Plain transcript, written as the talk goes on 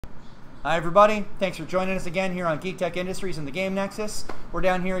Hi everybody, thanks for joining us again here on Geektech Industries in the Game Nexus. We're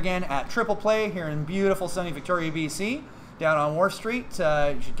down here again at Triple Play here in beautiful sunny Victoria, BC, down on Wharf Street.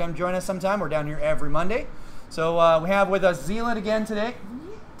 You should come join us sometime. We're down here every Monday. So we have with us Zeellott again today.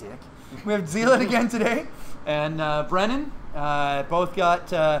 Dick. We have Zeellott again today, and Brennen. Both got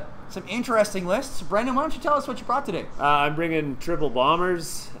some interesting lists. Brendan, why don't you tell us what you brought today? I'm bringing triple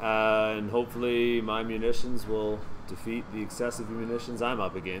bombers, and hopefully my munitions will defeat the excessive munitions I'm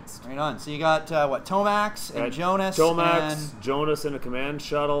up against. Right on. So you got what, Tomax and Jonas? Tomax, Jonas in a command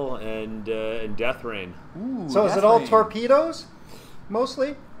shuttle, and Death Rain. Ooh, so is it all torpedoes,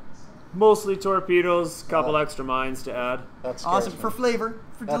 mostly? Mostly torpedoes, couple extra mines to add. That's awesome for flavor,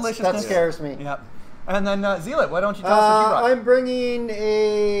 for deliciousness. That scares me. Yep. And then Zeellott, why don't you tell us what you brought? I'm bringing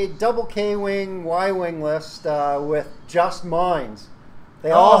a double K-wing, Y-wing list with just mines. They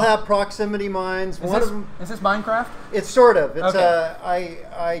all have proximity mines. Is this Minecraft? It's sort of. It's okay.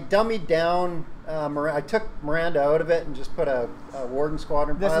 I dummied down. I took Miranda out of it and just put a Warden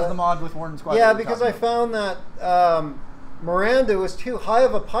Squadron pilot. This is the mod with Warden Squadron. Yeah, because I found that Miranda was too high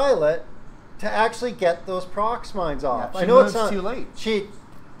of a pilot to actually get those prox mines off. Yeah, I know it's not too late.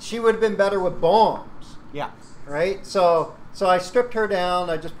 She would have been better with bombs. Yeah. Right. So I stripped her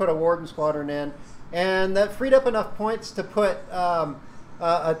down. I just put a Warden Squadron in, and that freed up enough points to put a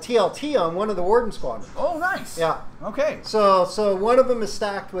TLT on one of the Warden Squadrons. Oh, nice. Yeah. Okay. So one of them is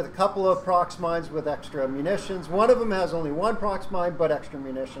stacked with a couple of prox mines with extra munitions. One of them has only one prox mine but extra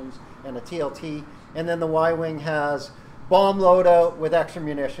munitions and a TLT, and then the Y-wing has bomb loadout with extra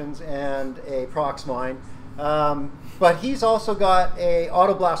munitions and a prox mine. But he's also got a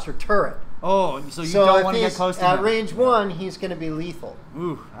Autoblaster Turret. Oh, so you don't want to get close to him. At range 1, he's going to be lethal.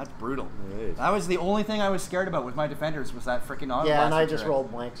 Ooh, that's brutal. Right. That was the only thing I was scared about with my defenders was that freaking Autoblaster Yeah, and I just turret. rolled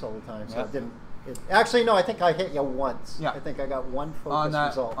blanks all the time, so it didn't... Actually, no, I think I hit you once. Yeah. I think I got one focus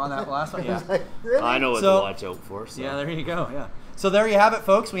result. On that last one, yeah. Like, really? I know what to watch out for. So. Yeah, there you go, yeah. So there you have it,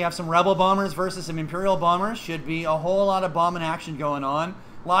 folks. We have some Rebel bombers versus some Imperial bombers. Should be a whole lot of bombing action going on.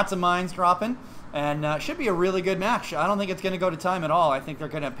 Lots of mines dropping. And should be a really good match. I don't think it's going to go to time at all. I think they're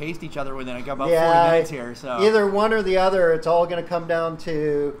going to paste each other within about 40 minutes here. So either one or the other. It's all going to come down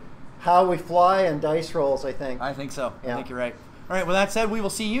to how we fly and dice rolls, I think. I think so. Yeah. I think you're right. All right, with that said, we will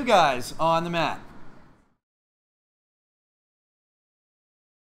see you guys on the mat.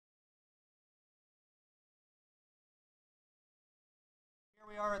 Here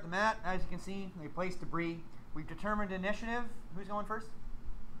we are at the mat. As you can see, they placed debris. We've determined initiative. Who's going first?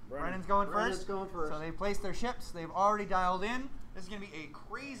 Brennan's going first. So they've placed their ships. They've already dialed in. This is going to be a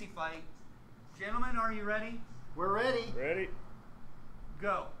crazy fight. Gentlemen, are you ready? We're ready. Ready.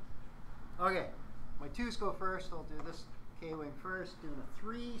 Go. Okay. My 2s go first. I'll do this K-wing first. Doing a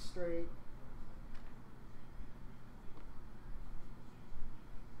 3 straight.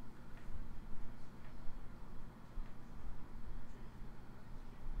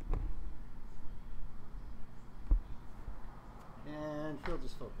 And he'll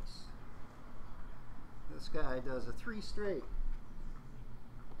just focus. This guy does a 3 straight.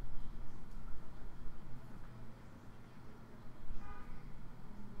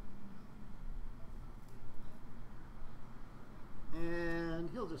 And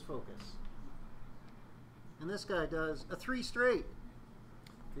he'll just focus. And this guy does a 3 straight.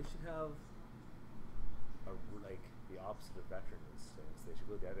 They should have like the opposite of veteran instincts. They should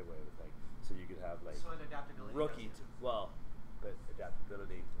go the other way with like so you could have like adaptability rookie but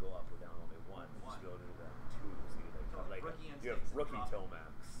adaptability can go up or down only one. You should go to the 2, so you could like you have rookie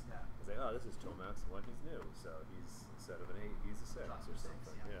Tomax. Yeah. It's like, oh, this is Tomax, one he's new, so he's instead of an 8, he's a 6 or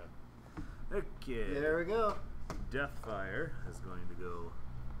something. Yeah. Okay. There we go. Deathfire is going to go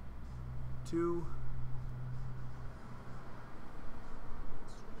 2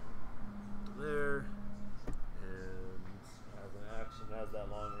 there, and as an action has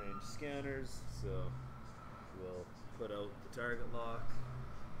that long range scanners, so we'll put out the target lock.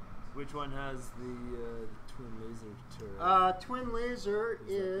 Which one has the twin laser turret? Twin laser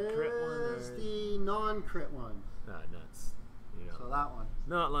is the non-crit one. Ah, nuts. You know, so that one.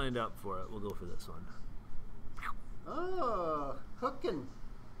 Not lined up for it. We'll go for this one. Oh, hooking.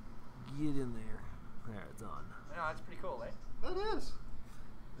 Get in there. There, it's on. Yeah, that's pretty cool, eh? That is.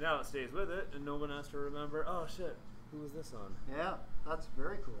 Now it stays with it, and no one has to remember, oh shit, who was this on? Yeah, that's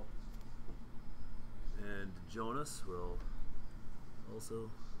very cool. And Jonas will also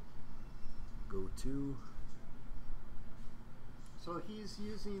go 2. So he's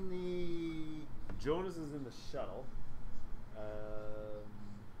using the... Jonas is in the shuttle.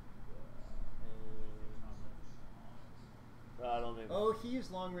 I don't think. Oh, he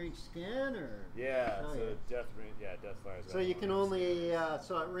used long range scanner. Yeah, Oh, so death fires. So you can only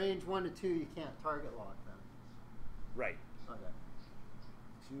so at range 1 to 2 you can't target lock then. Right. Okay.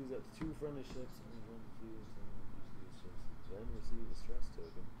 Choose up to 2 friendly ships and 1 to 2 and each of these ships. Then receive a stress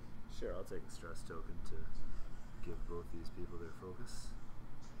token. Sure, I'll take a stress token to give both these people their focus.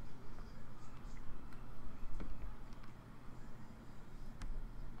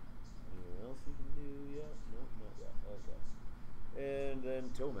 Anything else you can do yet? Nope, not yet. Okay. And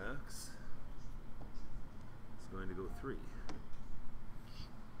then Tomax is going to go 3.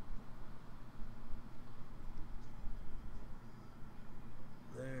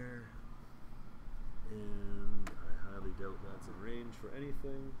 There. And I highly doubt that's in range for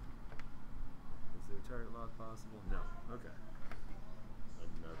anything. Is there target lock possible? No. Okay.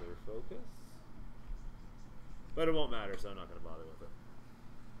 Another focus. But it won't matter, so I'm not going to bother with it.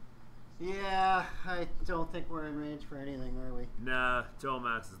 Yeah, I don't think we're in range for anything, are we? Nah,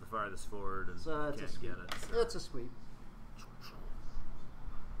 Tomax is the farthest forward and So it's can't a sweep. get it. So. It's a sweep.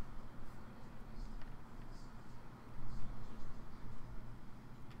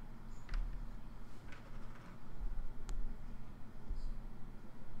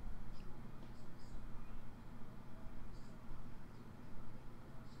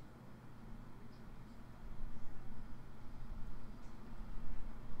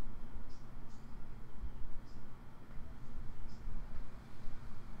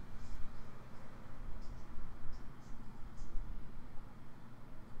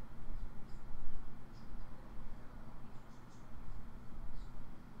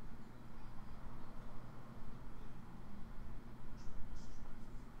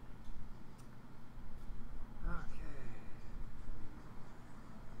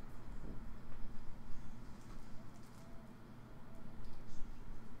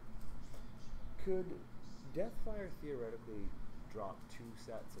 Could Deathfire theoretically drop 2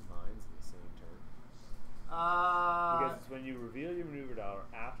 sets of mines in the same turn? Because it's when you reveal your maneuver dial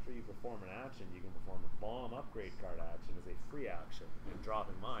after you perform an action, you can perform a bomb upgrade card action as a free action, and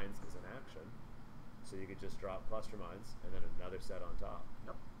dropping mines is an action. So you could just drop cluster mines and then another set on top.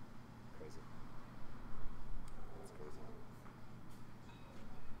 Yep. Crazy. That's crazy.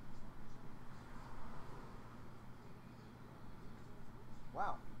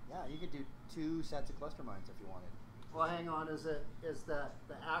 Wow. Yeah, you could do 2 sets of cluster mines if you wanted. Well, hang on. Is that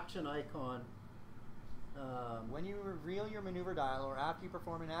the action icon? When you reveal your maneuver dial or after you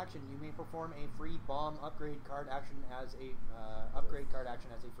perform an action, you may perform a free bomb upgrade card action as a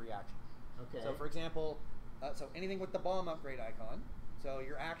free action. Okay. So, for example, so anything with the bomb upgrade icon. So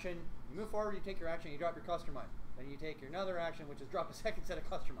your action, you move forward, you take your action, you drop your cluster mine. Then you take your another action, which is drop a second set of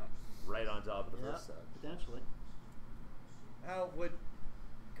cluster mine. Right on top of the first set. Potentially. How would...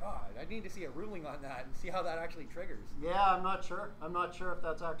 God, I need to see a ruling on that and see how that actually triggers. Yeah, I'm not sure. I'm not sure if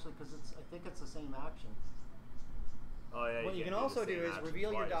that's actually because I think it's the same action. Oh yeah. What you can also do is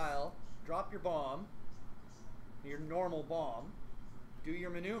reveal your dial, drop your bomb, your normal bomb, do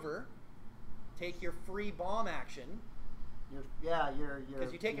your maneuver, take your free bomb action.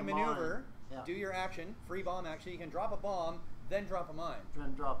 Because you take a maneuver, do your action, free bomb action. You can drop a bomb, then drop a mine.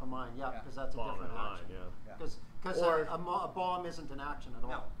 Then drop a mine, because that's a bomb different and action. mine, Because a bomb isn't an action at all.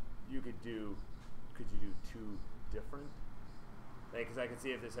 No. Could you do 2 different? Because I can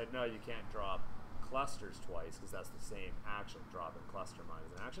see if they said no, you can't drop clusters twice because that's the same action. Dropping cluster mine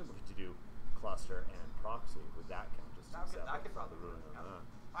is an action, but could you do cluster and proxy? Would that count just as I could probably the ruling on that?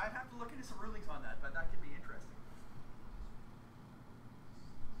 I'd have to look into some rulings on that, but that could be interesting.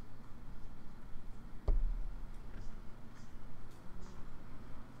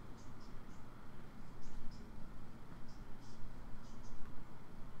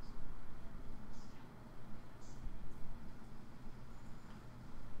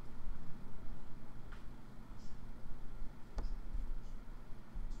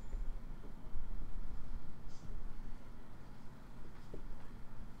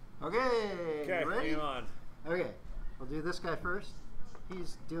 Okay, ready? Hang on. Okay, we'll do this guy first.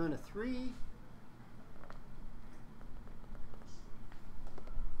 He's doing a 3.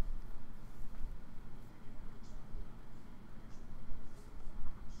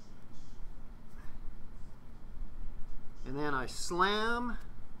 And then I slam.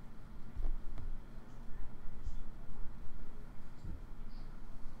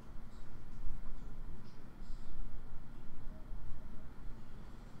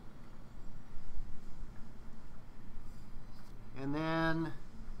 And then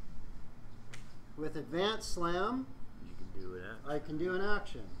with advanced slam, You can do it. I can do an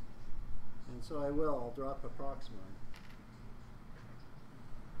action. And so I will. I'll drop a prox mine.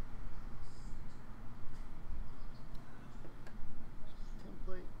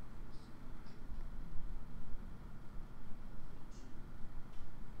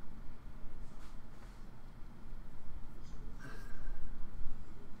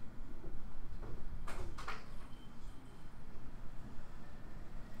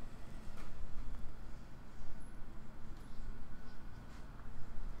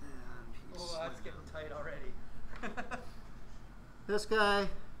 tight already. This guy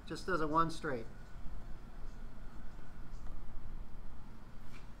just does a 1 straight.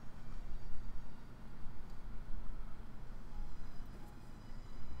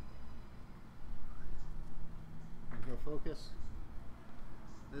 And he'll focus.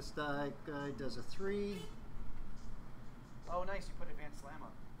 This guy does a 3. Oh, nice. You put advanced slam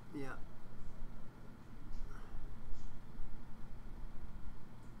up. Yeah.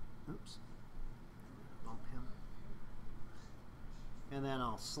 Oops. Bump him. And then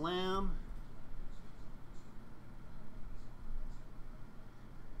I'll slam.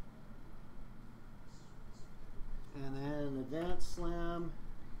 And then advanced slam.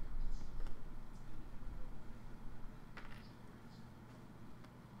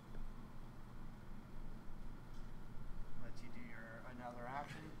 Lets you do your another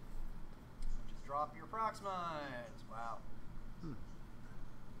action. Just drop your prox mines. Wow.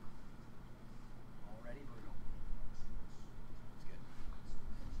 Already brutal. That's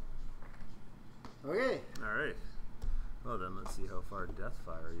good. Okay. All right. Well, then let's see how far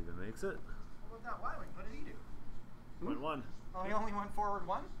Deathfire even makes it. What about that Y-wing? What did he do? Went 1. Oh, he only went forward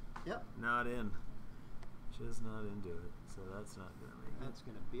 1? Yep. Not in. Just not into it. So that's not going to make it. That's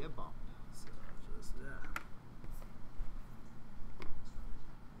going to be a bump. So just, yeah.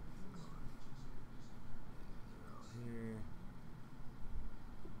 Here.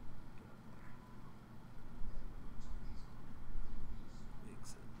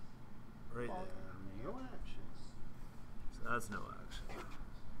 Makes it right there. No action. So that's no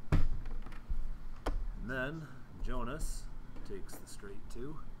action. And then Jonas takes the straight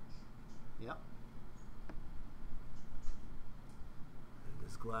 2 Yep. and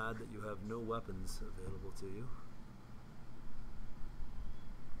is glad that you have no weapons available to you.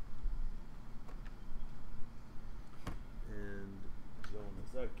 And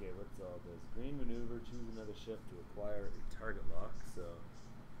Jonas, okay, what's all this? Green maneuver, choose another ship to acquire a target lock. So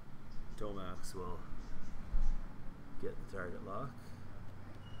Tomax will get the target lock.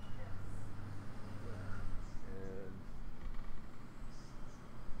 And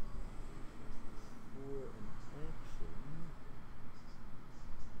for an action,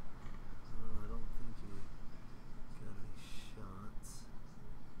 I don't think he got any shots.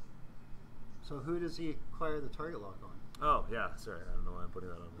 So who does he acquire the target lock on? Oh, yeah, sorry, I don't know why I'm putting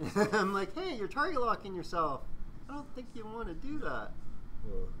that on this. I'm like, hey, you're target locking yourself. I don't think you want to do that.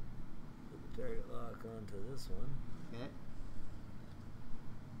 We'll put the target lock onto this one. Okay.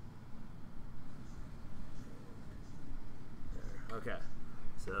 There. Okay,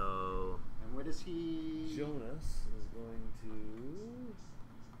 so And what is he? Jonas is going to...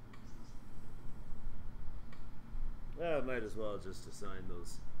 might as well just assign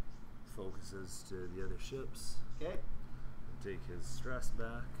those focuses to the other ships. Okay. Take his stress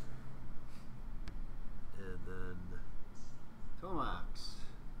back. And then Tomax.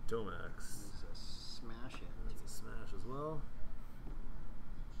 Tomax. Is a smash it. That's a smash as well.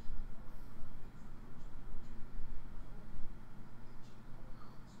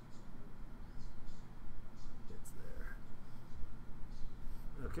 It's there.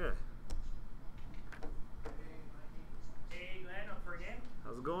 Okay. Hey Glenn, up for a game?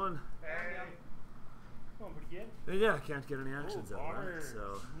 How's it going? Hey. Going pretty good. Yeah, I can't get any actions Ooh, out of that. bombers.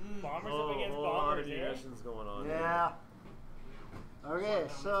 So Bombers oh, up against a lot bombers, of eh? munitions going on. Yeah. Okay,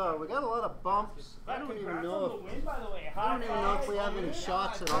 so we got a lot of bumps. I don't even Congrats know on the if win, by the way. I don't even know if we have any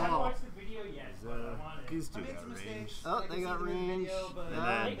shots at I haven't all. watched the video yet, but I wanted. These I two made got some range. mistakes. Oh, I they can got see them in the range. video, but And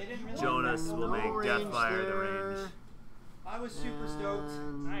Yeah. then they didn't really Jonas no will make range Deathfire the there. range. I was super stoked.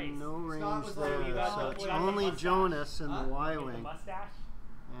 And Nice. no Scott range was like, there. you got So the- it's we got the only mustache. Jonas and Huh? the Get the Y-wing. mustache.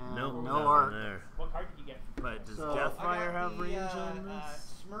 And Nope, no nothing arc. there. What card did you get? But does So- Deathfire I got have the, range on this?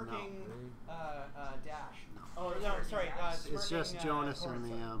 Smirking dash. No. Oh no, sorry. Smirking, It's just Jonas and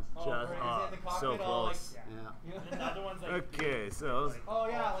the Oh, Just- right, oh, is it in the so cockpit all, like, close. Yeah. Yeah. And then the other one's like. Okay, so Oh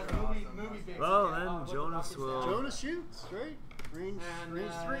yeah, like movie base. Well, yeah, then with the Jonas rockets will- down. Jonas shoots, right? Range, And,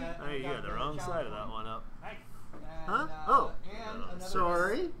 range 3. hey, you got the wrong side of that one up. Nice. And, Huh? Oh. And another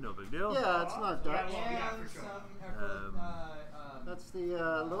Sorry. No big deal. Yeah, it's not Yeah, Dutch. well, yeah, And for sure. some acrylic, That's the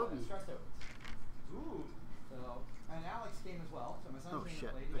Lobi. stress totes. Ooh. So, and Alex came as well. So my son's Oh, being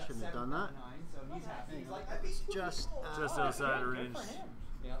shit. played. I He got shouldn't have 7 done out that. of 9, so he's happy. He's like, That was just Just Oh, outside good, range. Good for him.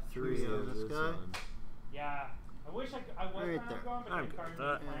 Yeah. 3 of of this this guy. one. Yeah. I wish I was Right planning on there. going, but I'm then good Cardi with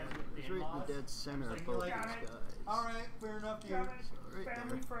that. plans And with the it's right in the in-laws. dead center of Like, both damn these it. guys. All right, fair enough, dude. Damn it. So right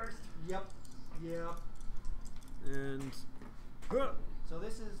Family there. first. Yep. Yep. And So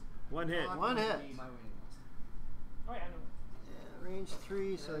this is one hit. not One going to hit. be my winning list. Oh yeah, I know. Yeah, range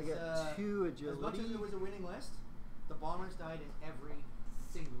 3, so I As, get 2 As much as agility. it was a winning list, the bombers died in every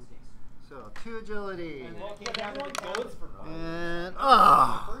single game. So 2 agility. And then Well, it came down to the everyone count. goes for one. And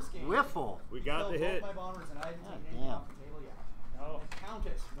The first game, whiffle. We he got killed the both hit. my bombers and I didn't take God anything damn. off the table yet. Oh. And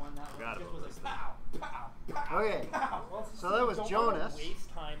Countess won that one. Forgot Just about was this like pow, pow, pow, Okay. pow. Well, So that was don't Jonas. Waste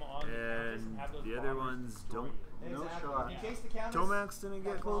time on the counters And have those the other bombers ones destroy don't. you. No Exactly. shot. If you chase the Countess, Tomax didn't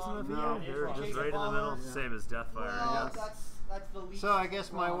get that's close wrong. enough No. either. Yeah, They're it's just wrong. right in the middle. Yeah. Same as Deathfire, Well, I guess. that's the least. So I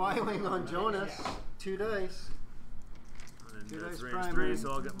guess my wrong Y-wing on right? Jonas. Yeah. 2 dice. And Two that's dice range primary. 3,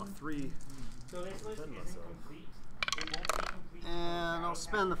 so I'll get my 3. So this list Defend isn't myself. complete. It won't be complete. And I'll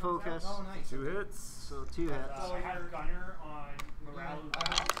spend the focus. Oh, nice. 2 hits. So 2 hits. I have Gunner on Morale. I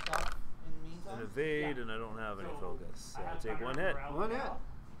have stuff in the meantime. And evade, Yeah. and I don't have any So, focus. So I have I'll take Gunner 1 on hit. Morale 1 hit. now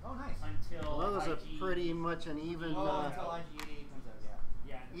Oh, nice. Until Well, that was a IG pretty much an even. Oh, until IG88 comes out, yeah.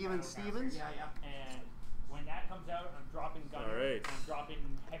 Yeah, and the Even Battle Stevens? Casters. Yeah, yeah. And when that comes out, I'm dropping Gunner. Alright. I'm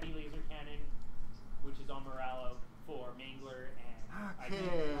dropping Heavy Laser Cannon, which is on Morale for Mangler and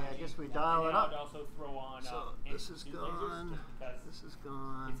Okay, I IG. guess we And dial then it I would up. also throw on So this is Anti-Suit gone. Lasers just because This is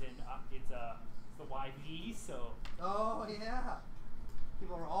gone. it's in it's the YV, so Oh, yeah.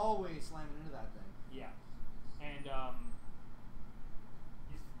 People are always slamming into that thing. yeah. And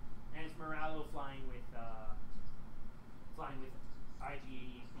it's Moralo flying with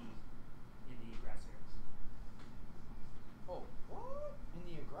IG-88B in the aggressor. Oh, what? In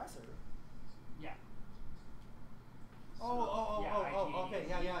the aggressor? Yeah. Okay,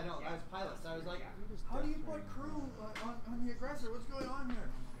 yeah, yeah, no, yeah. as pilots, I was like, Yeah. how do you put crew on the aggressor? What's going on here?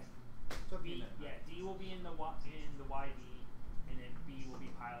 Took me a B, minute. yeah, D will be in the YV, and then B will be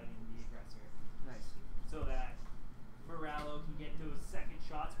piloting the aggressor, Nice. so that Moralo can get those second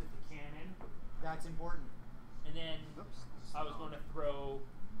shots with the cannon, That's important. and then Oops. I was going to throw.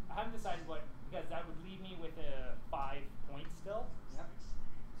 I haven't decided what, because that would leave me with a 5 points still. Yep.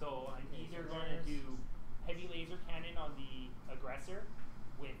 So I'm Okay, either so going to there's- do heavy laser cannon on the aggressor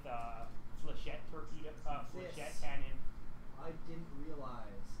with flechette torpedo, flechette cannon. I didn't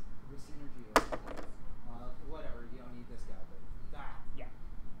realize the synergy of whatever, you don't need this guy, but that. Yeah,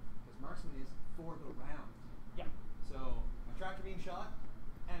 Because marksman is for the round. yeah. So my tractor being shot,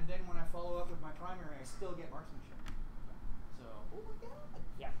 and then when I follow up with my primary, I still get marksmanship. So, oh my god.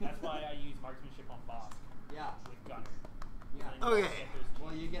 Yeah, that's why I use marksmanship on Boss Yeah. with Gunner. Yeah. And then you Okay. get those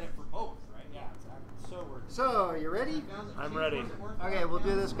Well, you get it for both, right? Yeah. Exactly. So worth it. So, you ready? I'm ready. Okay, we'll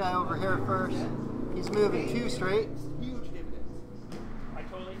do this guy over here first. He's moving 2 straight. Huge dividends. I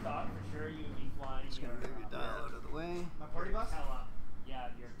totally thought for sure you would be flying Just your gonna move your dial out of the way. My party bus? Tele. Yeah,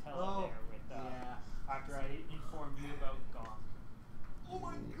 your Tele Oh, there with yeah. after I informed you about Gong. Oh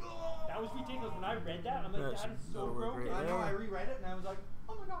my god! That was ridiculous. When I read that, I'm like, That that is should- so that'll work broken. right I know, I reread it and I was like,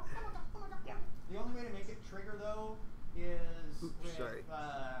 oh my god, oh my god, oh my god. Yeah. The only way to make it trigger though is Oops, with sorry. No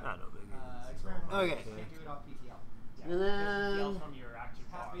biggie. experimental. Okay. You can't do it off PTL. Yeah, And because then- from your action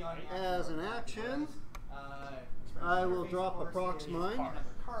Has to bar, be on right? the As an bar, action, whereas, I will interface, drop of a course, prox is mine. another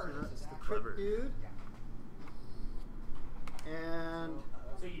card, So it's that's the action. crit Clever. dude. Yeah. And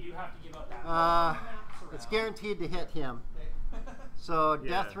So you do have to give up that. it's guaranteed to hit him. Okay. So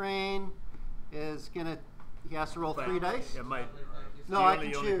Yeah. Death Rain is gonna. He has to roll 3 dice. It might. No, you I only,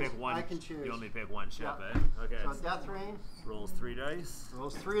 can you only choose. pick one. I can choose. You only pick one ship, Yeah. eh? Okay. So Death Rain Rolls 3 dice.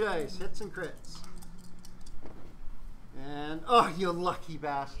 rolls 3 dice, hits and crits. And oh, you lucky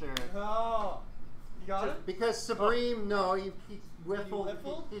bastard! Oh, you got it? Because Sabine, no, he whiffled.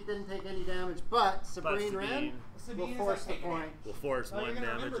 whiffled? He didn't take any damage, but Sabine Wren Sabine will is force the like, point. We'll force Oh, you're 1 gonna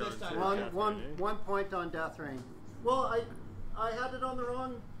damage remember on this time. Death One Rain, eh? point on Death Rain. Well, I had it on the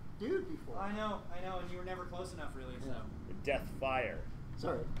wrong dude before. I know, and you were never close enough, really. So. Yeah. Death Fire.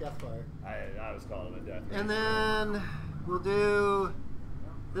 Sorry, Deathfire. I was calling him a Death Rain. And then we'll do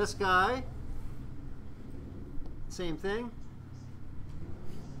this guy. Same thing.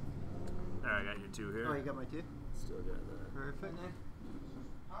 There, I got you 2 here. Oh, you got my 2? Still got that. Perfect. And then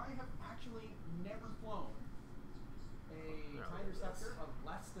I have actually never flown a No, Time Interceptor of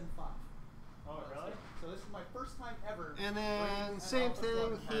less than 5. Oh, really? So this is my first time ever. And bringing then an same Alpha thing,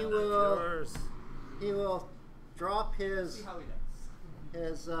 Squadron he pilot. will Yours. he will drop See his how he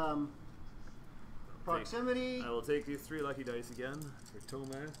does. proximity. I will take these 3 lucky dice again for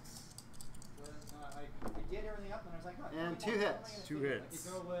Tomax. I did everything up, and I was like, oh, And what 2 am I hits. gonna 2 do? hits. I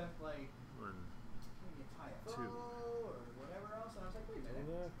could go with like 1, maybe a TIE 2. or whatever else, and I was like, wait a minute.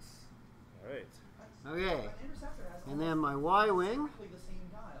 Tomax. Alright. Okay. An interceptor has And then almost my Y-wing exactly the same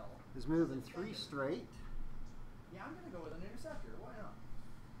dial. is moving as its 3 engine. straight. Yeah, I'm gonna go with an interceptor. Why not?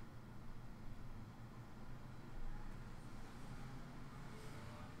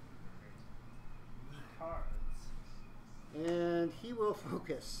 Cards. And he will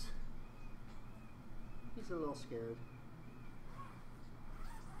focus. He's a little scared.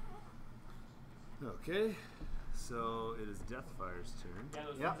 Okay, so it is Deathfire's turn. Yeah,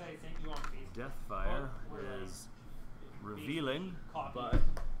 those Yep. things I sent you on Facebook. Deathfire were like is revealing, copied but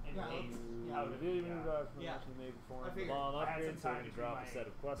and Yeah, pasted yeah. out of reveal your it. maneuver die from Yeah. action may perform I the figured. bomb I had upgrade, some so time when you between drop a my set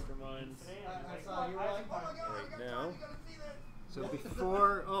of cluster mines today, I I was saw you were like, oh my god, right now. So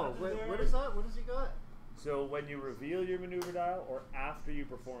before, oh, what is that? What has he got? So when you reveal your maneuver dial, or after you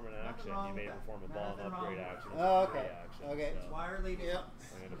perform an action, wrong you may with that. perform a Nothing bomb wrong upgrade with action. that. as a Oh, free okay. action, Okay. so Wire lady. Yep.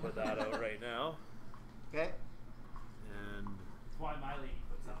 I'm going to put that out right now, Okay. and That's why my lady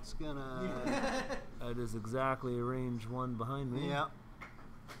puts out. It's gonna. that is exactly a range 1 behind me. Yeah.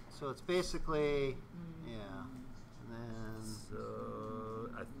 So it's basically, yeah. And then. So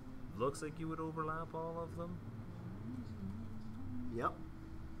looks like you would overlap all of them. Yep.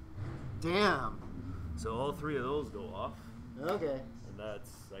 Damn. So all 3 of those go off, Okay. and that's,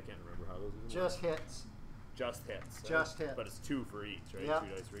 I can't remember how those are. Just hits. Just hits. Just hits. But it's 2 for each, right? Yep.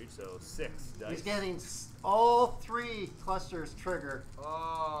 2 dice for each, so 6 dice. He's getting all 3 clusters trigger.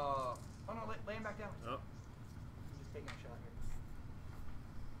 Oh. Oh no, lay him back down. Oh, I'm just taking a shot here.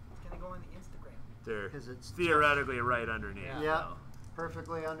 It's gonna go on the Instagram. they're 'Cause it's theoretically right underneath. Yeah. Yeah. now.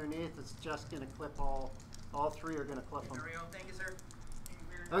 Perfectly underneath. It's just gonna clip all 3 are gonna clip them. There we go. Thank you, sir.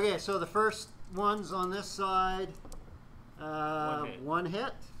 Okay, so the first one's on this side. One hit. 1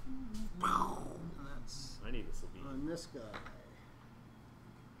 hit. And that's I need a Sabine. on this guy.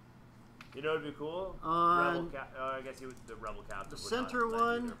 You know, it'd be cool. On I guess the rebel captive. the would center not lend you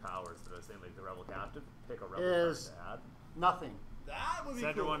one their powers. But I was saying, like the rebel captive, pick a rebel is card to add. nothing. That would be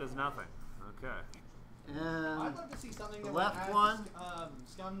Center cool. one is nothing. Okay. I'd And love to see something the that left would add one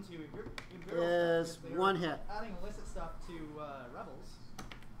scum to Imperial is stuff, if they were 1 hit. Adding illicit stuff to rebels.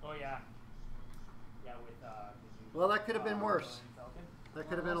 Oh yeah. Yeah, with Well, that could have been worse. Falcon. That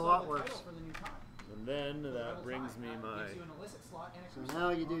could have been a Also lot the worse. title for the new time. And then For the that Rebel brings time. me That my gives you an illicit slot and a So cruise now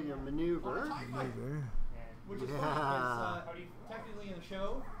you slot do on your the- maneuver. on the TIE fighter. maneuver. And Which is Yeah. funny How because do you- technically in the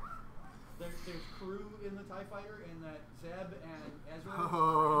show, there's crew in the TIE fighter, and that Zeb and Ezra.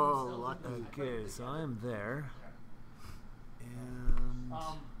 Oh, and lucky. Stilton Okay, so I'm there, Yeah. and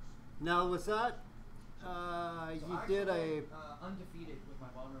Now, was that So you I did actually went, undefeated with my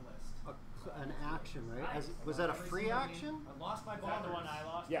bomber list. an action, right? Nice. Was that a Every free single action? game, I lost my Is that bombers. the one I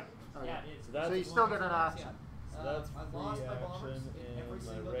lost? yeah. Okay. Yeah, it is. So that's So you the still one- get an action. So that's I free lost my action bombers in every and my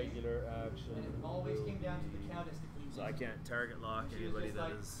single regular game, action. and it always came down to the countess to clean. So I can't target lock She was anybody just that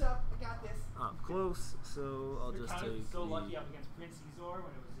like, is "Sup, I got this." up close. So I'll Your just count was take so the lucky up against Prince Ezor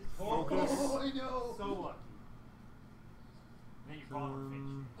when it was his Focus. Oh, I know. So lucky. And then your bomber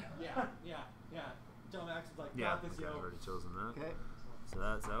finished. Yeah. Tomax is like, yeah. got this, Okay, I've yo. already chosen that. Okay. So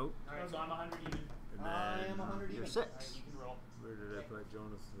that's out. Alright, so I'm 100 even. And then I am 100 You're even. 6. Alright, you can roll. where did I put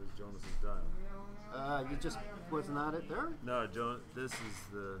Jonas? Where's Jonas's dial? You just wasn't that it there? No, this is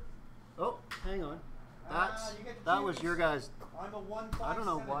the. Oh, hang on. You get to That was choose. your guys. I'm a 1 I don't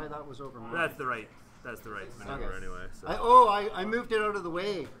know why that was over mine. That's the right. That's the right maneuver Okay. anyway. So. I moved it out of the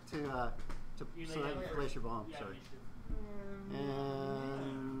way to You so lay that down you first. place your bomb. Yeah, Sorry. initiative.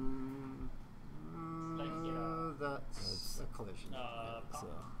 And Like you get that's a collision. so,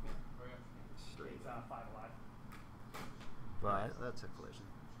 Straight. It's 5 alive. but That's a collision.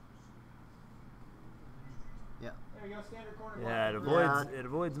 Yeah. There you go, standard corner yeah, it block. avoids it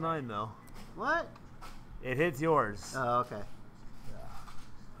avoids mine though. What? It hits yours. Oh, okay.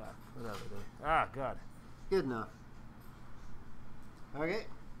 Fuck, whatever. Ah, God. Good enough. Okay.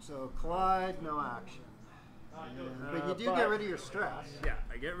 So Clyde, no action. But you do get rid of your stress. Yeah,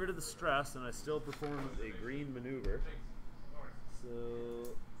 I get rid of the stress and I still perform a green maneuver. So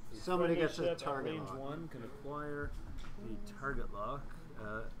a Somebody friendly gets a ship at target range lock. 1 can acquire a target lock.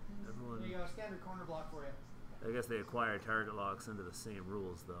 There you Everyone, go, standard corner block for you. I guess they acquire target locks under the same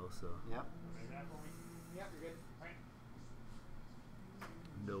rules though, so Yep. Yep, you're good. Right.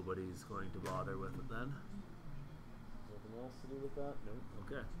 nobody's going to bother with it then. Nothing else to do with that? No.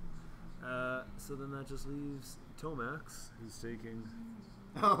 Okay. So then that just leaves Tomax, who's taking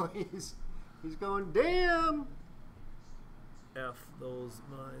Oh, he's going, damn! F those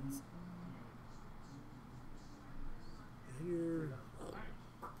mines. Here.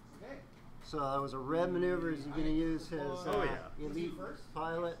 Okay. So that was a red maneuver. Is he going to use his Oh, yeah. elite First?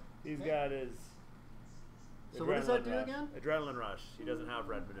 pilot? He's Okay. got his. So what does that do rush. again? Adrenaline rush. He doesn't have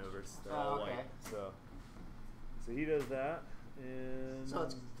red maneuvers. They're all Oh, okay. white. So he does that, and So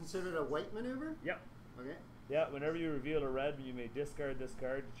it's considered a white maneuver? yep. Okay. Yeah, whenever you reveal a red, you may discard this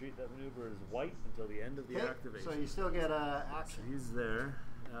card to treat that maneuver as white until the end of the Okay, activation. so you still get So action. he's there,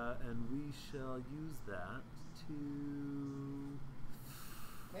 and we shall use that to.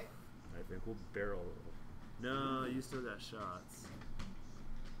 Okay. I think we'll barrel. No, you still got shots.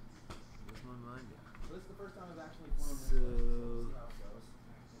 This one mine, yeah. So this is the first time I've actually flown this. So- So we'll see how it goes.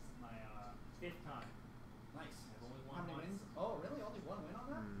 This is my 5th time. Nice. I've only won How many once. wins? Oh, really? Only one win on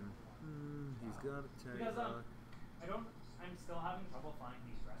that? He's got a Because target lock. I'm still having trouble finding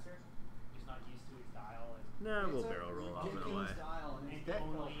the aggressor. Just not used to his dial and Nah, we'll It's a barrel roll off in a ridiculous way. style, and it's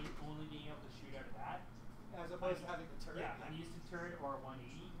difficult. only being able to shoot out of that. As opposed to having the turret. Yeah, I'm used to turret or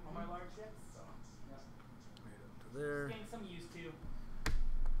 180 on my large ships, so Yeah. Right up to there. getting some used to.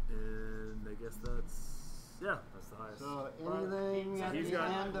 And I guess that's the highest. So anything at He's the got-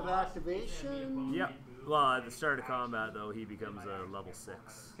 end of activation? Yep. Well, at the start of combat, though, he becomes a level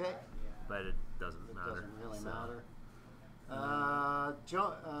 6. Okay. But it doesn't It matter. doesn't really So, matter.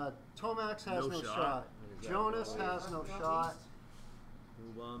 Tomax has No no shot. shot. Jonas has no shot. Who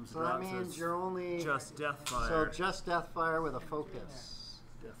bombs So that drops means us you're only just death fire. so just death fire with a focus.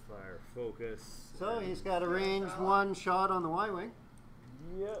 Death fire focus. So he's got a range 1 shot on the Y-wing.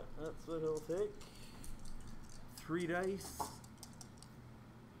 Yeah, that's what he'll take. 3 dice.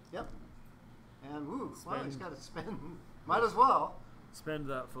 Yep. And woo, wow, Spend. he's got to spend. Might as well. Spend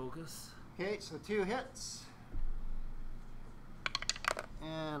that focus. Okay, so 2 hits.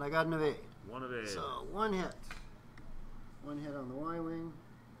 And I got an evade. 1 evade. So 1 hit. 1 hit on the Y-wing.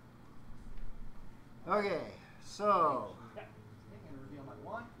 Okay, so I'm going to reveal my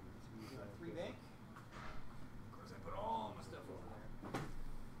 1. I got 3 bank. Of course, I put all my stuff over there.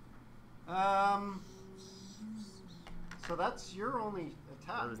 so that's your only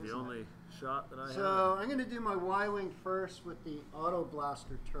attack. That was the isn't only it? shot that I So I'm going to do my Y-wing first with the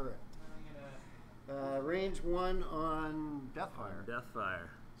Autoblaster Turret. And I'm going to Range 1 on Deathfire. had. Death fire.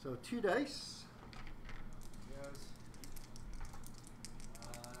 So 2 dice. goes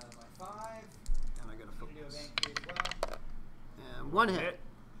my 5. And I got a I'm going to do a focus. bank 3 as well. And 1 hit.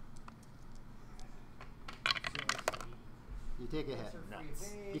 You take a hit. Answer free Nuts.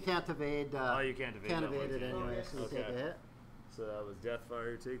 evade. You can't evade. Oh, you can't evade Can't that evade one, it can you? anyway, so you take a Okay. hit. So that was death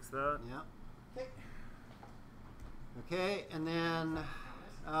fire takes that. Yep. Okay. Okay, and then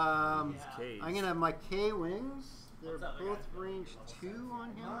K's. I'm gonna have my K wings. They're What's up, both guys? range 2 on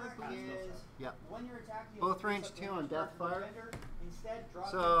him, I Mark believe. is Yep. when you're attacking, you Both have to range face up 2 the on damage card from the Deathfire. defender. Instead, drop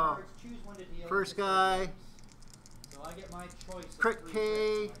So, your cards, choose one to deal. first instead of guy, yours. So I get my choice. of Crit 3 K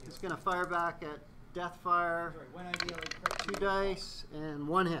crits. is gonna fire back at Deathfire. Sorry, when I deal a crit 2 to dice and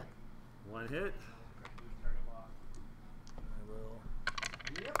 1 hit. 1 hit. Target lock. I will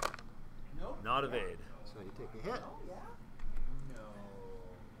Yep. Nope. not Yeah. evade. So you take a hit. Oh yeah. No.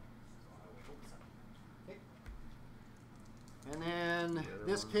 Okay. And then The other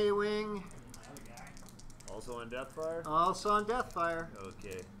this one. K wing, My other guy. Also on death fire. also on Deathfire.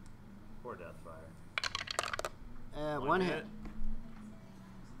 Okay. Poor death fire. 1 hit.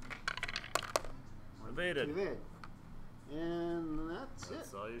 Evaded. Evade. And that's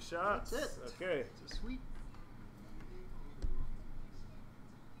That's it. all your shots. That's it. Okay. It's a sweep.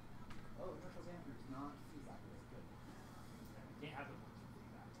 Oh, inertial damper is not feedback really good. Can't have it once you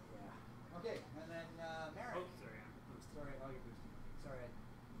feedback. Yeah. Okay, and then Merrick. Oh, sorry. Boost. Sorry, oh, you're boosting. Sorry, I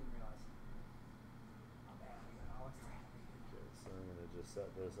didn't realize. Not bad. I got Alex. Okay, so I'm gonna just set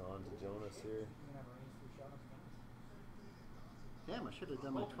this on to Jonas here. You can have a range 3 shot on the guns. Damn, I should have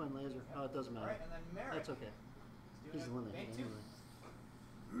done my twin laser. Oh, it doesn't matter. Alright, and then Merrick. That's okay. Doing He's the one that bank hit 2. anyway.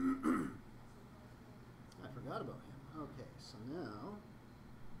 I forgot about him. Okay, so now.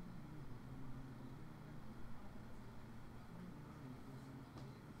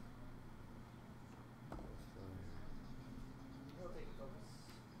 He'll take a focus.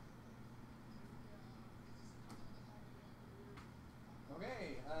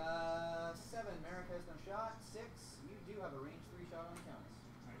 Okay, 7. Merrick has no shot. 6. You do have a range 3 shot on the countess.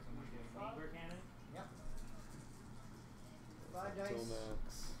 Alright, so I'm going to do a flavor cannon. Yep. 5 dice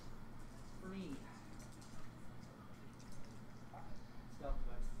Tomax. for me. Stealth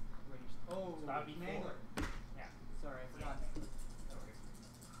device. Range. Oh, So that'd be mangler. 4. Yeah. Sorry, I forgot. No worries.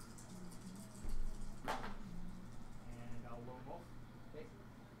 And lone wolf. Okay.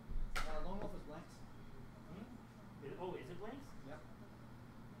 Lone Wolf is blanks. Is it blanks? Yep.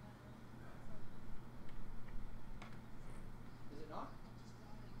 Is it not?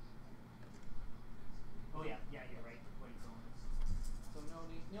 Oh yeah, yeah, you're right. What he's on. So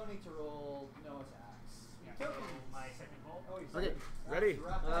no need to roll no attacks. Yeah. Token. So my second roll. Oh, you're Okay, second. ready?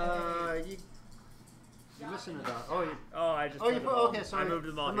 That's You're missing a dial. Oh, you. Oh, I just. Oh, put you them put. all- Okay, sorry. I moved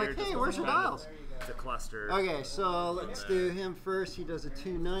them all I'm here. like, just hey, to where's your kind of- dials? There you go. It's a cluster. Okay, so let's do him first. He does a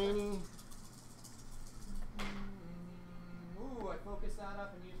 290. Ooh, I focused that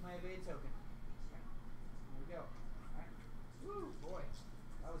up and used my evade token. There we go. Ooh, boy.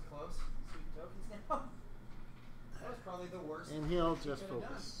 That was close. Sweet tokens now. That was probably the worst. And he'll you just could've done.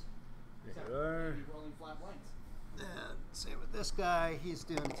 focus. Except you are. maybe rolling flat blanks. And same with this guy. He's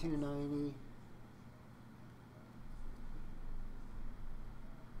doing 290.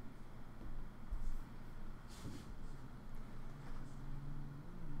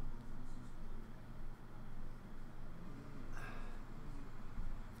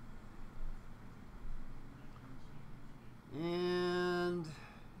 And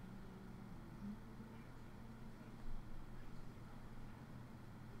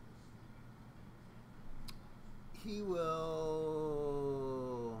he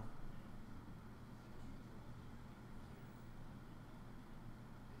will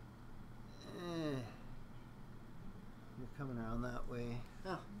you're coming around that way.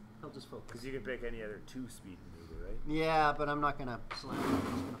 Oh, I'll just focus. Because you can pick any other 2-speed maneuver, right? Yeah, but I'm not gonna slam it. I'm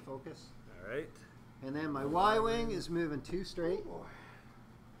just gonna focus. All right. And then my Y-wing is moving 2 straight.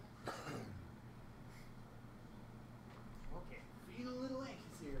 Okay, feeling a little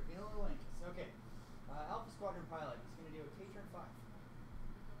anxious here. Feeling a little anxious. Okay. Alpha Squadron pilot is going to do a K-turn 5.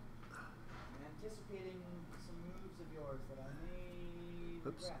 I'm anticipating some moves of yours that I may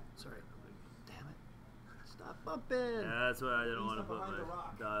Oops, regret. sorry. Damn it. Stop bumping. Yeah, that's why I didn't He's want to up put behind the my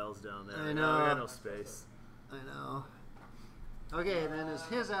rock. dials down there. I We know. got no space. I know. Okay, then as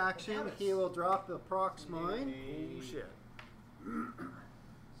his action, he will drop the prox mine. Oh, shit.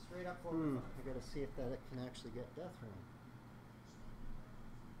 Straight up forward. I gotta see if that can actually get death ring.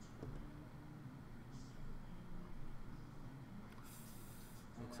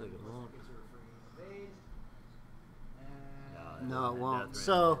 Looks like it won't. No, it won't. Death ring,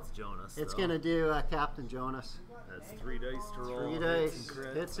 So it's Jonas. it's though. gonna do Captain Jonas. That's 3 dice to roll. 3 dice,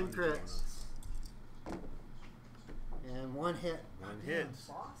 hits and crits. And 1 hit. One hit.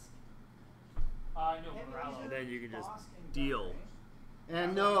 No, Morello. And then you can just deal.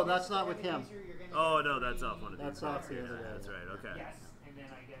 And no, that's not with him. Oh, no, that's off one of these. That's off the Yeah, other guy. That's right, okay. Yes, and then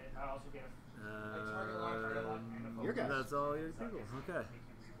I also get a Your guys. That's all your people. Okay.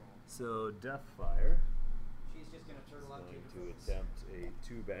 So, Deathfire She's just going to turtle up going to attempt a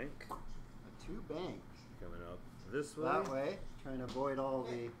 2-bank A 2 bank. coming up this way. That way, trying to avoid all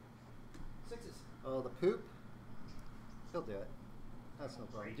the poop. He'll do it. That's no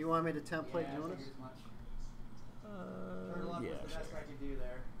problem. Do you want me to template Jonas? Turtle up Yeah, was the best sure. I could do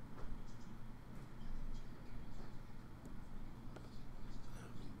there.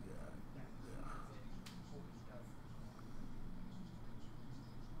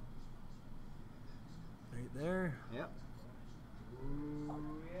 Right there. Yep.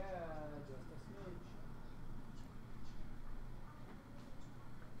 Ooh, yeah, just a smidge.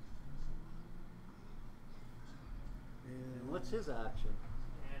 And what's his action?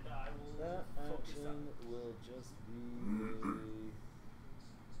 And I will That focus action up. will just be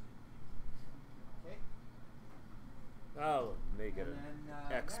Okay. I'll make it And an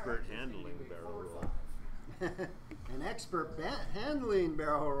then, expert Merrick is gonna handling do a barrel forward roll. 5. An expert handling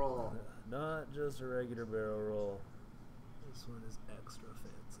barrel roll. Not just a regular barrel roll. This one is extra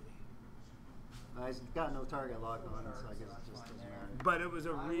fancy. He's got no target lock on it, so I guess it just doesn't matter. But it was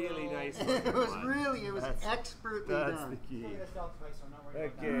a really nice It was one. really, it was That's- expertly That's done. the key. Still get a stealth device, so I'm not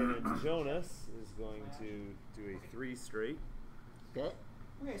worried Okay, about and Jonas is going to do a 3 straight. Okay. that.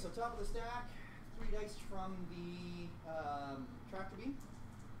 Okay, so top of the stack, 3 dice from the tractor beam.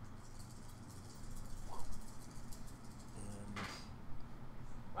 And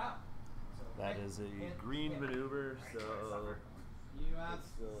Wow. So that hit, is a hit, green hit. maneuver, so You have It's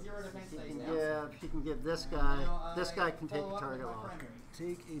still- 0 defense He dice can now. give this And guy. now This I guy can take follow the up with target my lock. primary.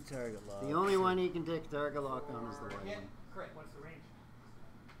 take a target lock. The only one he can take target lock on is the white Hit, one. crit. What's the range?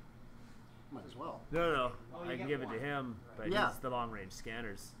 Might as well. No. Oh, I you can get give it one. to him, but Yeah. he's the long range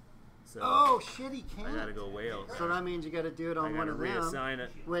scanners. So Oh shit, he can't. I gotta go way out. So that means you got to do it I on one gotta of them. reassign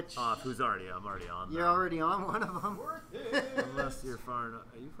it. Which Off. I'm already on. you're them. already on one of them. Worth it. Unless you're far enough.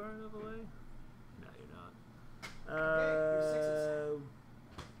 Are you far enough away? No, you're not. your sixes.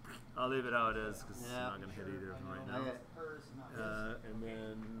 I'll leave it how it is because Yeah. I'm not gonna hit either of them right now. Okay. Hers, not his. And then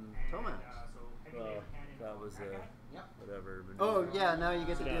And, Tomax. So heavy well, laser cannon that on was that a guy. Yep. whatever. Oh maneuver. yeah, now you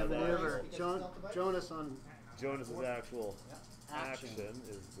get to do Yeah, a that maneuver. is- Jonas on Jonas's actual Action. action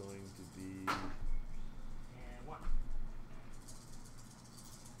is going to be And 1.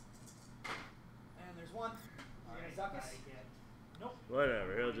 And there's 1. You're going to zuck us. Nope.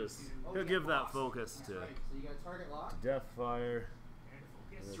 whatever. He'll give that focus That's to right. So you got a target lock. Deathfire. And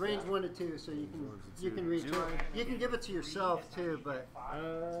focus. it's range 1 to 2, so you can reach it. You can give it to yourself too, but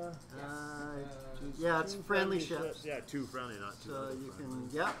yeah, it's friendly ships. Yeah, 2 friendly, not 2. So you can,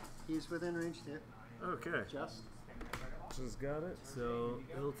 yeah, he's within range too. Okay. Just Just got it. So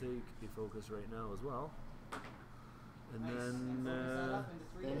he'll take a focus right now as well. And then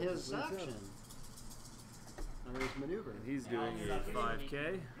and his bonus action. Under his maneuver. And he's doing a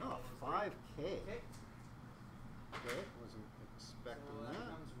 5K. Oh, 5K. Okay. Okay, wasn't expecting So that that.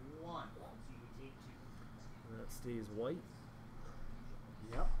 becomes 1. So you take 2. That stays white.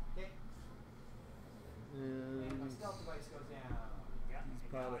 Yep. Okay. And my And stealth device goes down. Yeah. He's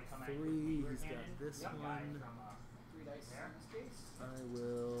and now pilot I come at 3. you with He's cannon. got this Yep. Guy one. from, 3 dice There. in this case. I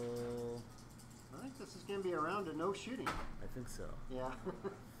will. I think this is going to be a round of no shooting. I think so. Yeah.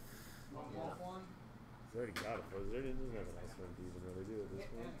 Wolf 1. He's already got it. There doesn't have an ice one to even really do at this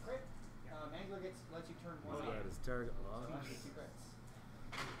Hit point. and a crit. Mangler lets you turn 1 He's up. got his target So lock. you get 2 crits.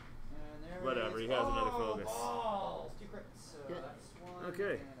 And there Whatever, it is. he has another Oh, focus. balls! 2 crits. So Okay. that's 1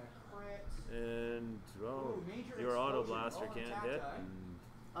 Okay. and a crit. And, well, Ooh, major your explosion. Autoblaster Roll an can't attack hit. die. And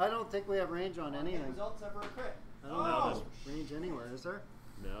I don't think we have range on Hit anything. results ever a crit. I don't know Oh! if there's range anywhere, is there?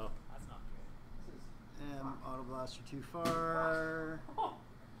 no. That's not good. This is And Autoblaster too far.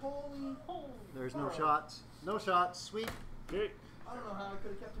 holy. There's no shots. No shots. Sweet. Okay. I don't know how I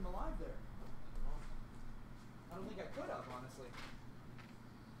could have kept him alive there. I don't think I could have, honestly.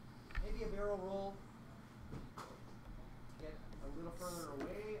 Maybe a barrel roll. Get a little further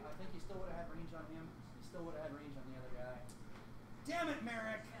away. I think you still would have had range on him. You still would have had range on the other guy. Damn it,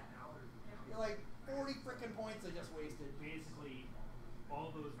 Merrick! You're like 40 frickin' points I just wasted. Basically,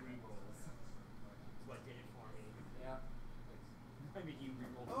 all those rerolls is what did it for me. Yeah. I mean, you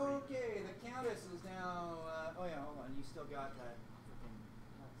rerolled 3. Okay, the Countess is now. Oh yeah, hold on. You still got that. Frickin',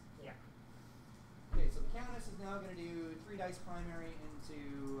 Yeah. Okay, so the Countess is now going to do 3 dice primary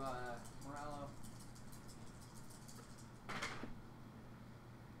into Morello.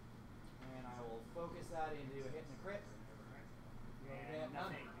 And I will focus that into a hit and a crit. And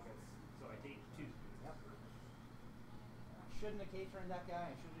nothing, because, so I take 2. Yep. I shouldn't have K-turned that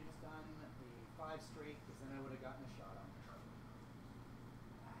guy. I should have just done the 5 straight, because then I would have gotten a shot on him.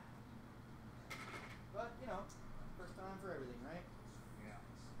 But, you know, first time for everything, right? Yeah.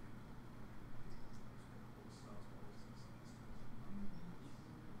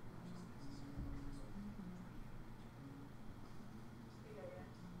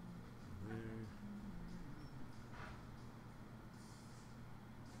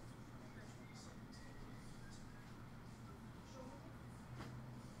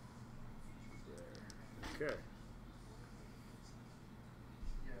 There. Okay.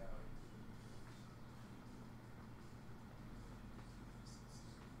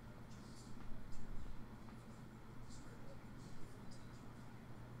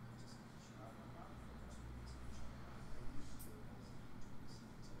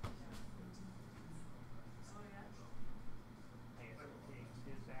 I guess we'll take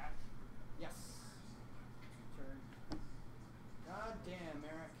his back. Yes. Turn. God damn,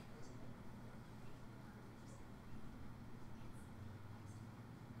 Merrick.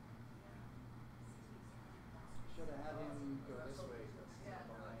 Should have had him go this way.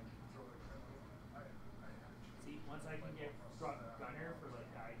 See, once I can get Gunner for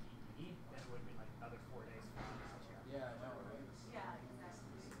like IGD, then it would have been like another 4 days for me. Yeah, I know, right? Yeah,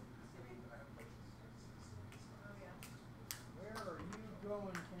 exactly. Oh, yeah. Where are you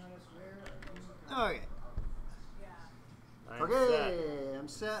going, Countess? Where are you going? Okay. Yeah. I'm Okay, set. I'm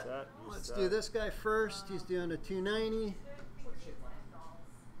set. Set, you're Let's set. do this guy first. He's doing a 290.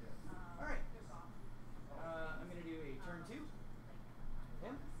 Alright. I'm going to do a turn 2.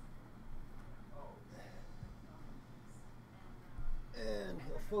 Him. And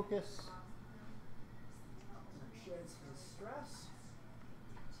he'll focus. Sheds his stress.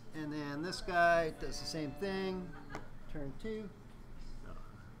 And then this guy does the same thing. Turn 2. No.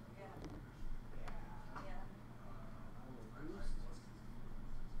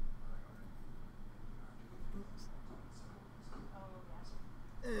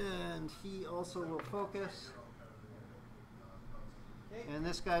 And he also will focus. Okay. And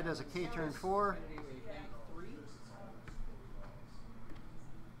this guy does a K turn 4. I'm going to do a bank 3.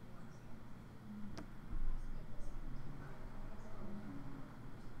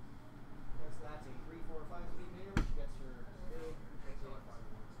 Guess that's a 3, 4, 5 speed meter, which gets her big.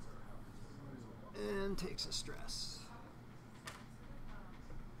 And takes a stress.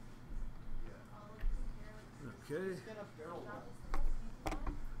 Okay. Spin a barrel roll.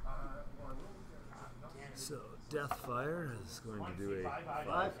 So Deathfire is going to do a 5K.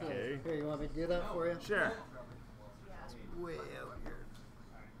 5K. Here, you want me to do that for you? Sure. Way out here.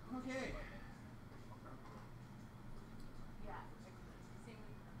 Okay.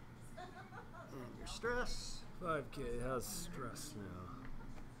 And your stress. 5K has stress now.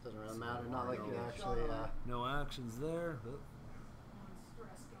 Doesn't really matter. Not like you actually. No actions there. But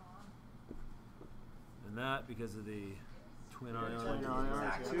and that because of the twin Twin ion. ions,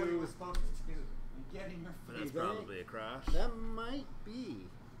 Exactly yeah. what he was supposed to do. You get in your But face. that's probably a crash. That might be.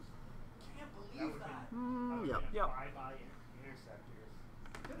 Can't That believe would've that. been, Yep. Yep. Flyby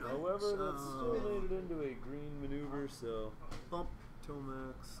interceptors. However, that's still So- made it into a green maneuver, so Bump.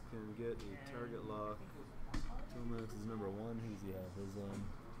 Tomax can get a target lock. Tomax is number 1. Who's he have his on?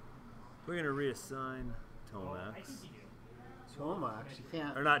 We're gonna reassign I Tomax. think you do. Tomax, you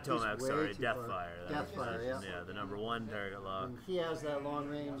can't. Or not he's Tomax, way sorry, too far. Deathfire. Deathfire, yeah. Yeah, the number 1 target lock. And he has that long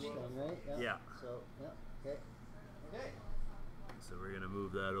range thing, right? Yeah. So, yeah, okay. Okay. So we're gonna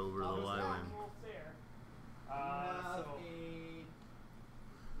move that over to the Almost Y-wing. There. You have So, a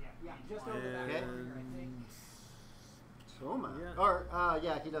yeah, just over the back Okay. corner here, I think. Tomax. Yeah. Or,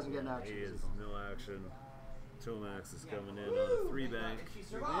 yeah, he doesn't get an action. He is no action. Tomax is coming in on Woo! a 3 Thank God. bank. If she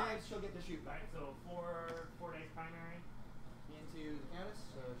survives, she'll get to shoot back Right, so four dice primary. into the Countess.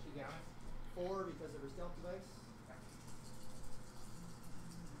 So she gets 4 because of her stealth device.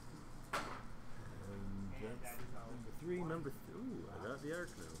 And And that's that is all. number 3. Ooh, I got the arc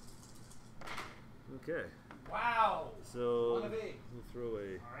now. Okay. Wow. So One of 8. we'll throw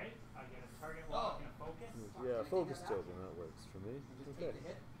a Alright, I get a target lock and a focus. yeah focus token. That works for me. And just Okay. take the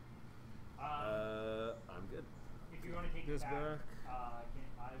hit. I'm good. If you want to take This it back,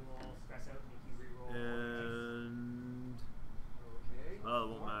 I will stress out and make you reroll. And Okay. well, it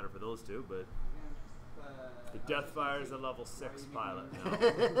won't matter for those two, but the Deathfire is a level 6 pilot now.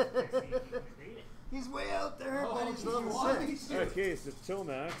 He's way out there, Oh, but he's you level want me 6. to? Okay, so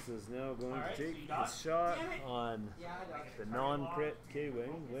Tomax is now going Alright, to so take you got his it. shot Damn it. on Yeah, I got it. the non-crit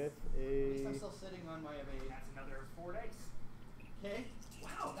K-wing with At least I'm a still sitting on my evade. That's another 4 dice. Okay.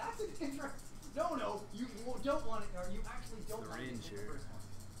 Wow, that's an interesting. No, you don't want it, or you actually don't The want it to range hit the here. first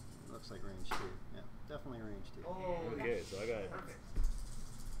one. Looks like range 2. Yeah, definitely range 2. Oh. Okay, so I got Perfect.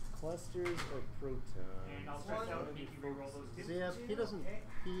 clusters or And I'll protons. stress out and make you reroll those two. So yeah, he doesn't. Okay.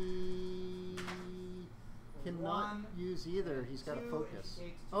 He cannot One, use either. He's got a 2, focus. and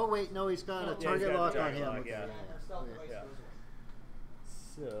he takes Oh wait, no, he's got Oh, a yeah, he's target got the lock on target him. lock, Okay, yeah. And her stealth Okay. device Yeah. goes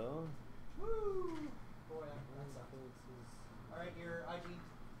away. So Woo! Boy, that sucks. Alright, your IG.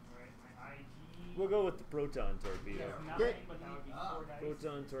 Alright, my IG. we'll go with the Proton Torpedo. There's nothing, Okay. but that would be Ah. 4 dice.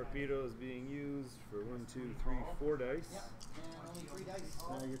 Proton Torpedo is being used for 1, 2, 3, 4 dice. Yep, and only 3 dice.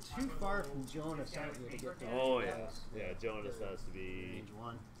 Now you're too far from Jonas, aren't you, to get there? Oh yeah, yeah. Jonas has to be Range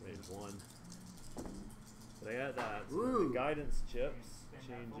 1. range 1. But I got that. So Ooh. the guidance chips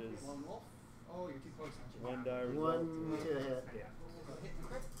changes Lone wolf. Oh, you're too close, aren't you? 1 die result 1 to hit. Yeah. So hit and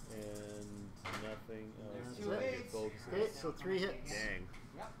crit. And nothing else. That's to it. get focuses. Okay, so 3 hits. Dang.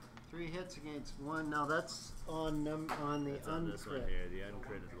 Yep. 3 hits against 1. Now that's on the That's on this one uncrit. here, the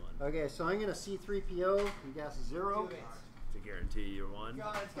uncritted one. Okay, so I'm gonna C3PO. You guess 0. 2 8. To guarantee you're 1.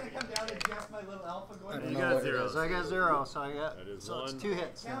 God, it's gonna come down to just my little alpha I going. don't You know got what it 0. is. I got 0, so I got. That is so it's 1. 2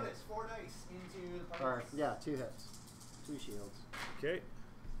 hits. Count then. it. 4 dice into the Or fight. yeah, 2 hits. 2 shields. Okay.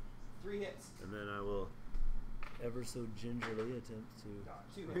 3 hits. And then I will ever so gingerly attempt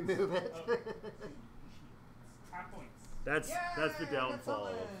to. 2 hits. Remove it. Half points. That's the Yay, downfall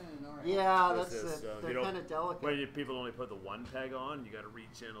of something. All right. Yeah, this that's is, it. you They're don't- kind of delicate. when people only put the 1 peg on, you got to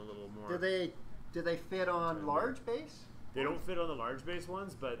reach in a little more. Do they fit on large base? They don't fit on the large base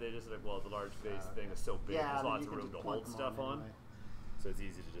ones, but they just like, well, the large base thing is so big, Yeah, there's lots you of can room just to plunk hold them stuff on, anyway. so it's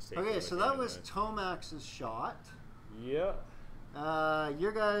easy to just take. Okay, them so with that you was anyway. Tomax's shot. Yeah.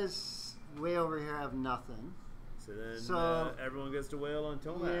 Your guys way over here have nothing. So then So- everyone gets to wail on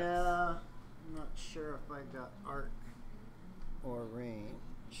Tomax. Yeah, I'm not sure if I got arc or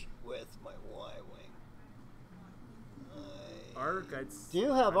range with my Y-wing. Arc, I'd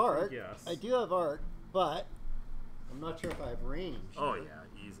Do have I'd arc. think yes. I do have arc, but I'm not sure if I have range. Oh yeah,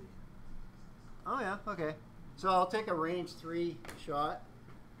 easy. Oh yeah, okay. So I'll take a range 3 shot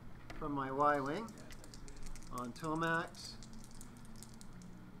from my Y-wing on Tomax.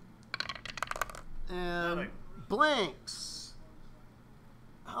 And Nothing. blanks.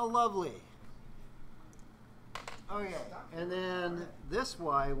 How lovely. Okay, and then this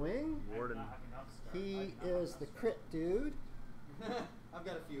Y-wing, Warden. Not enough start. he is the crit dude, I've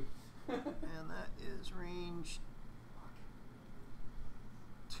got a few. and that is range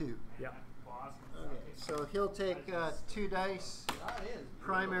 2. Yeah. Boss. Okay, so he'll take 2 dice, That is.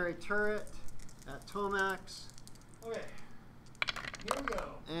 primary turret at Tomax, Okay. Here we go.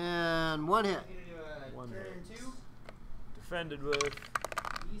 and 1 hit. Need to do a 1 turn hit. 2. Defended with.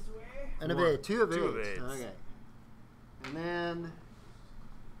 East way. And One. evade, 2 2 evades. evades. Okay. And then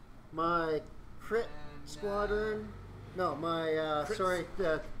my crit And, squadron. No, my Crit- sorry,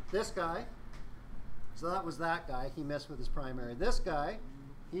 this guy. So that was that guy. He missed with his primary. This guy,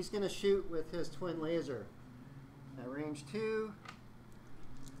 he's going to shoot with his twin laser at range 2.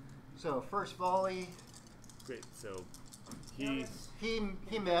 So first volley, Great. So he's he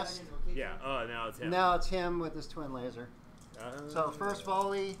missed. yeah. Oh, now it's him. Now it's him with his twin laser. So first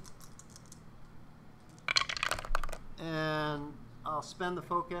volley, and I'll spend the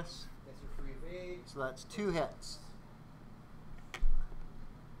focus. That's your free evade. So that's 2 hits.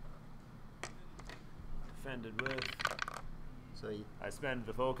 Defended with. So you, I spend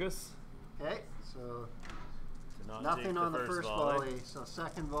the focus. okay, so To not nothing take on the first volley. So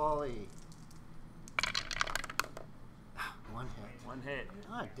second volley. 1 hit. 1 hit.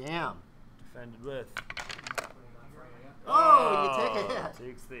 God damn. Defended with. Oh, you take a hit.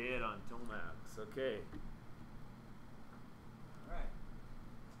 Takes the hit on Tomax. Okay. All right.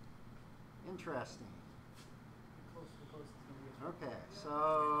 Interesting. Okay,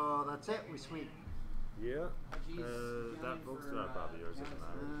 so that's it. We sweep. Yeah. Geez, That focus probably yours doesn't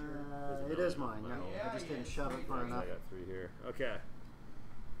matter. It is mine. Yeah, Yeah, I just yeah, didn't it's shove it far great. enough. I got 3 here. Okay.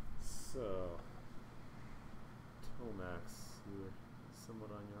 So, Tomax, you're somewhat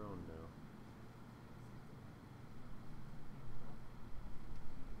on your own now.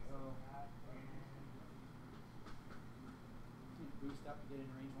 So, can you boost up to get in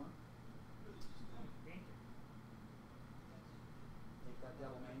range 1? Take that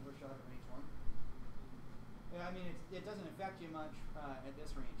double mangler shot at range 1. Yeah, I mean, it doesn't affect you much at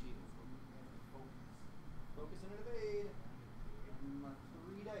this range either. Focus and evade.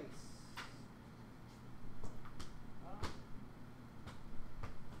 3 dice.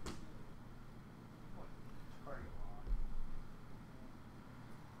 Target lock.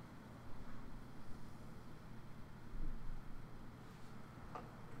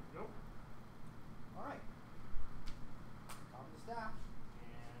 Nope. All right. Top of the stack.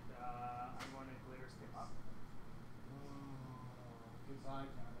 And I'm going to glitter stick up. Goodbye,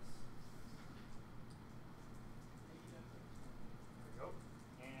 Thomas. There we go.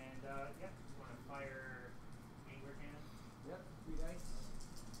 And yeah, just want to fire angler cannon. Yep, 3 dice.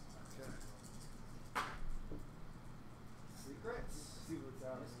 Okay. 3 crits. See what's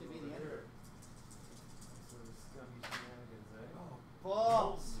out. This could be the end of it. Some scummy shenanigans, eh? Oh,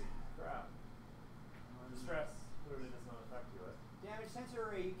 balls! Crap. Distress clearly does not affect you, eh? Damage sensor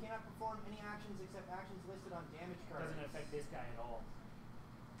array. You cannot perform any actions except actions listed on damage cards. Doesn't affect this guy at all.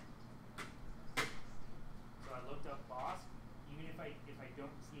 So I looked up boss. Even if I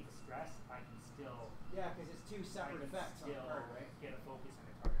don't sneak a stress, I can still Yeah, because it's 2 separate effects on the still card, right? get a focus and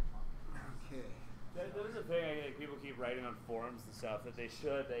a target lock. Okay. That is a thing I think people keep writing on forums and stuff that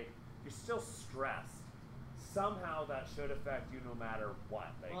you're still stressed. Somehow that should affect you no matter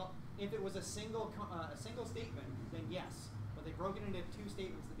what. Like, Well, if it was a single statement, then yes. But they broke it into 2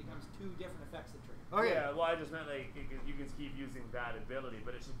 statements that becomes 2 different effects that trigger. Okay. yeah, well, I just meant like you can keep using that ability,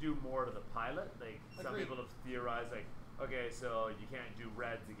 but it should do more to the pilot. Like some Agreed. people have theorized, like, okay, so you can't do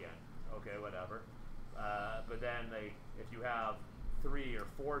reds again. Okay, whatever. But then, like, if you have 3 or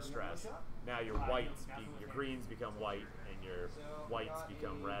 4 stress, shot? now your No, whites, nothing with your him. greens become white, and your So, whites got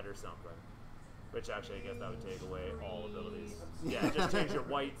become a red or something. Which actually, I guess that would take away all 3. abilities. Oops. Yeah, just change your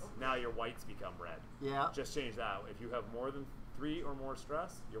whites. Now your whites become red. Yeah. Just change that. If you have more than 3 or more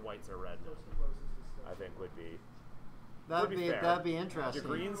stress, your whites are red now. I think would be fair. That'd be interesting.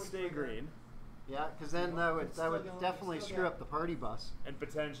 Your greens stay green, Yeah, because then that would Still going- definitely still screw got- up the party bus. and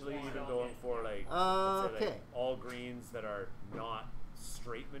potentially Yeah. even going for like, let's say, Okay. like all greens that are not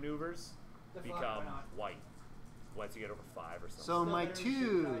straight maneuvers The fuck, become why not? white once you get over 5 or something. So Still my better than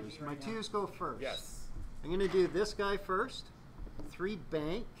shooting strategy twos, right my now. twos go first. yes. I'm gonna do this guy first. 3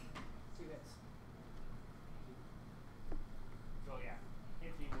 bank. 2 hits. So yeah,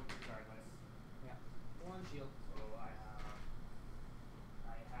 hits me regardless. Yeah. 1 shield. So I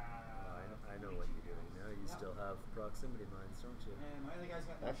have. I know what you're doing now. You still have proximity mines, don't you? And my other guy's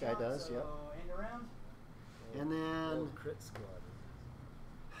got That no guy shot, does, so yep. end around. And then Old crit squad.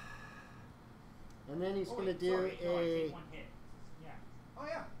 and then he's Oh, gonna wait, do sorry, no, I a take 1 hit. Yeah, Oh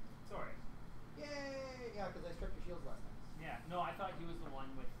yeah. sorry. Yay! Yeah, because I stripped your shields last time. Yeah, no, I thought he was the one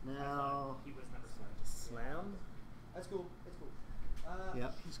with. I No. thought he was number 7. Slam. That's cool. It's cool.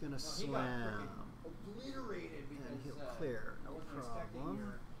 Yep, he's gonna No, he got slam. frickin' obliterated because And he'll clear, I no wasn't expecting problem.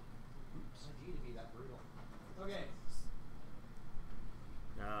 your Oops. G to be that brutal. Okay.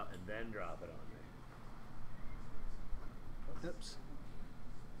 And then drop it on me. Oops.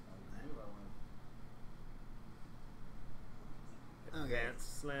 Okay.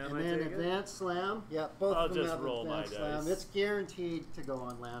 Advanced slam. And I then take it? advanced slam. Yeah, both I'll of them just have roll my advanced slam. dice. It's guaranteed to go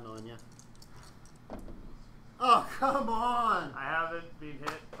on land on you. Oh, come on! I haven't been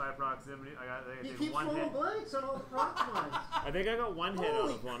hit by proximity. I He did keeps one rolling hit. blanks on all the proc mines. I think I got one hit out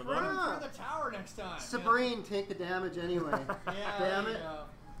Holy of one of crap. them. Through the tower next time. Sabine, take the damage anyway. Yeah, Damn you it. know.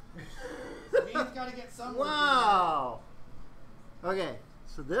 Sabine's got to get some. Wow! Okay,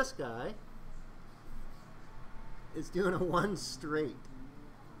 so this guy is doing a 1 straight.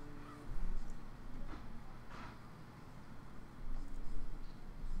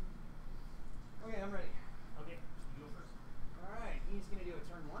 Okay, I'm ready. Okay, you go first. All right, he's going to do a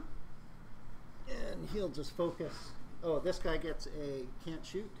turn 1. And he'll just focus. Oh, this guy gets a can't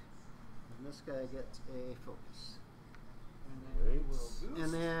shoot. And this guy gets a focus. And then he will boost.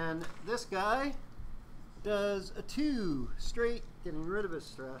 And then this guy does a 2 straight, getting rid of his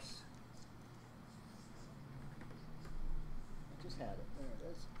stress. I just had it. There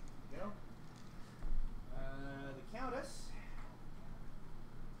it is. Go. The Countess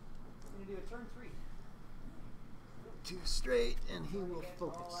is going to do a turn 3. 2 straight, and he will Get all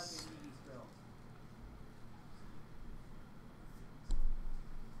that focus. baby still.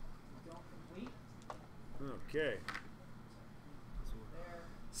 Don't complete. Okay. There.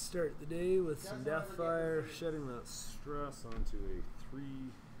 Start the day with some Doesn't death ever get fire, completed. shedding that stress onto a 3.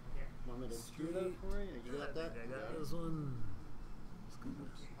 Here. Want me to do that Straight. for you? You got that? I got this one. Let's go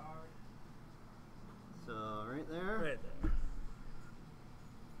this. Hard. So, right there. Right there.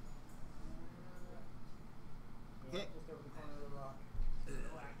 Okay. Just over the corner of the rock. No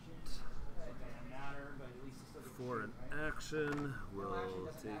action. It doesn't matter, but at least it's still For an right? action, Well, actually, it we'll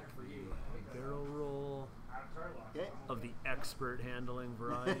doesn't take matter for you. the barrel roll Target lock. Okay. of the expert handling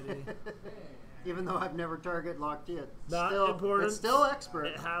variety. Even though I've never target locked it. Not still, important. It's still expert.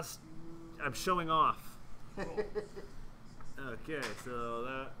 It has. I'm showing off. Okay, so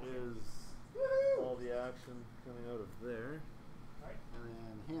that is all the action coming out of there. And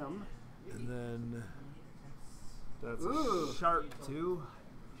then him. And then that's Ooh. a sharp 2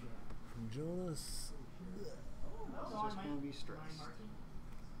 from Jonas. It's just going to be stressed.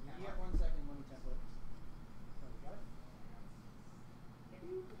 You get 1 second money template.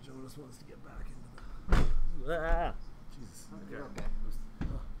 Jonas wants to get back into the. Ah! Jesus. You're Okay.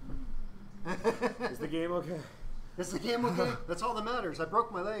 okay. Is the game okay? Is the game okay? That's all that matters. I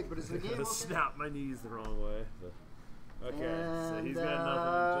broke my leg, but is the game I okay? snapped my knees the wrong way. But. Okay, so And, he's got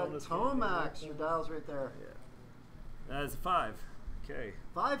nothing. Jonas Tomax, your dial's right there. Yeah. That's a 5. Okay.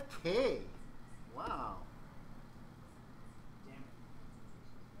 5K. Wow. Damn it.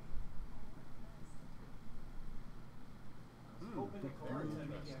 Hoping the core to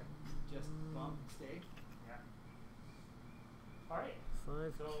make you just bump stay. Yeah. Alright.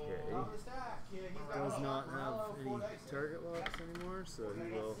 5K. Top of the stack. Yeah, he's got Does a not shot have Morello, any 4 dice there. target locks anymore, so he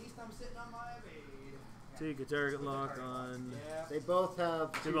Okay, will at least I'm sitting on my evade. take a target lock on. Yeah. They both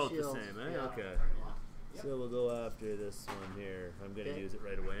have They're 2 both the shields. same, eh? Yeah. Okay. Yep. So we'll go after this one here. I'm going to Okay. use it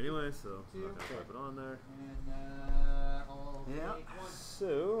right away anyway, so I'm 2. not going to flip it on there. And I'll Yeah. take 1.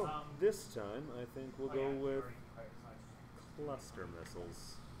 So this time I think we'll Oh, go yeah, with sorry. Alright, it's fine. cluster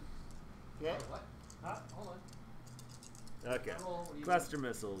missiles. Okay. What? Huh? Hold on. Okay. Roll, what do you Cluster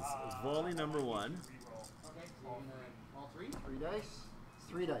missiles. Volley number 1. Reroll. Okay, so you're gonna all 3? 3 dice.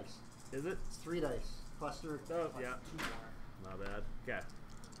 3 dice. Is it? It's 3 dice. Cluster. Oh, yeah. 2 more. Not bad. Okay.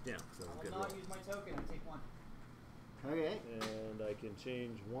 Yeah, so I will good not roll. use my token and take 1. Okay. And I can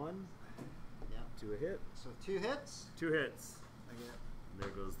change 1 Yeah. to a hit. So 2 hits. 2 hits. I get There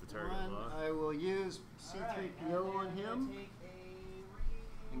goes the target 1. lock. I will use Alright, C3PO on and then I'm him. gonna take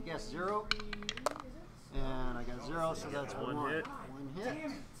a And guess 0. is it? And I got 0, so that's One 1. hit. 1 Damn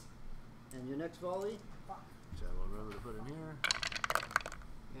hit. it! And your next volley. Which I will remember to put in here.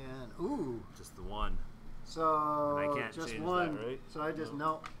 And ooh. Just the 1. So And I can't just change 1. that, right? So I just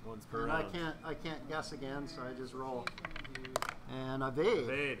No. no. One's per And round. I can't guess again, so I just roll. And evade.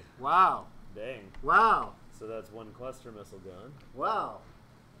 Evade. Wow. Dang. Wow. So that's 1 cluster missile gone. Wow.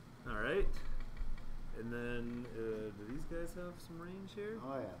 Alright. And then, do these guys have some range here?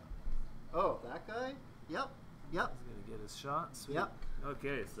 Oh yeah. Oh, that guy? Yep. Yep. He's gonna get his shot. Sweet. Yep.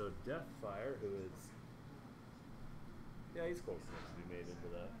 Okay, so Deathfire, who is. Yeah, he's close enough to be made into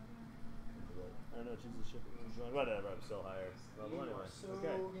that. I don't know, choose a ship. Whatever, I'm still higher level You anyway. are so Okay.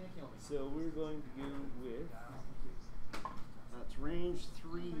 gonna kill me. So we're going to go with. That's range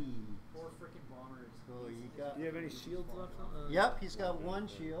 3. 4 freaking bombers. So you got. Do you have any shields left on? Yep, he's got 1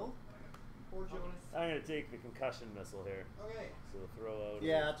 shield. Poor Jonas. I'm going to take the concussion missile here. Okay. So throw out.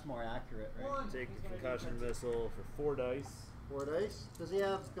 Yeah, that's more accurate, right? 1. Take He's the gonna do concussion turn 2. missile for 4 dice. 4 dice. Does he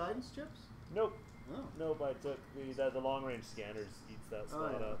have guidance chips? Nope. Oh. Nope, I took the long range scanners eats that Oh,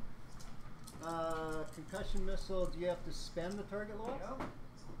 slot yeah. up. Concussion missile. Do you have to spend the target lock? There you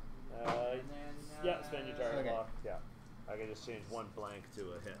go. Uh, And then, yeah, spend your target Okay. lock. can just change one blank to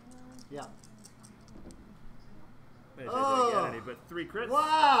a hit. Yeah. I didn't get any, but 3 crits.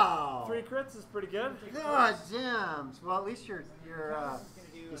 Wow! 3 crits is pretty good. God damn! Well, at least you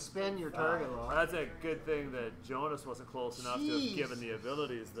spin your target lock. That's a good thing that Jonas wasn't close enough to Jeez. have given the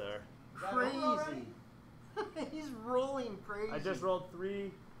abilities there. Crazy. He's rolling crazy. I just rolled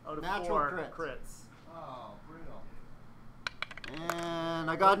 3 out of Natural 4 crits. Oh, brutal. And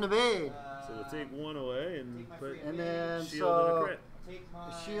I got an evade. So we'll take 1 away and Take my put free And evade, then shield and a so crit. take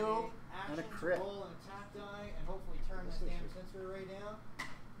my shield and a actions, crit. roll an attack die, and hopefully turn this damage sensor array down.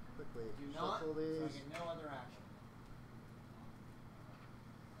 Quickly Do not, shuffle so I these. get no other action.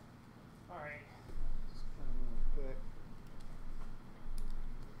 Alright. Just cut them real quick.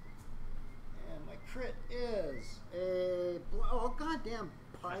 And my crit is a goddamn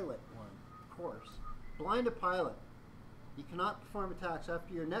pilot one, of course. Blinded pilot. You cannot perform attacks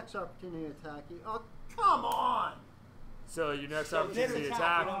after your next opportunity attack. Oh, come on! So your next So this opportunity attack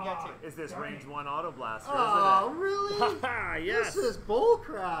attack we don't get to. is this range 1 Autoblaster, Oh, isn't it? really? Haha, yes. This is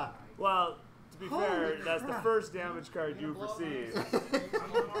bullcrap. Well, to be Holy fair, that's the crap. first damage card you've blow up received.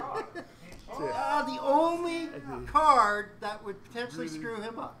 The only card that would potentially screw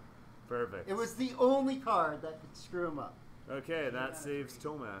him up. Perfect. It was the only card that could screw him up. Okay, that saves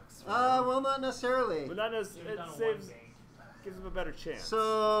Tomax. Well, not necessarily. But that is, Should've it done a saves, 1 bank. gives him a better chance.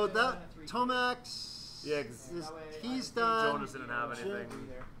 So that Tomax, Yeah, 'cause he's done. Jonas didn't have anything.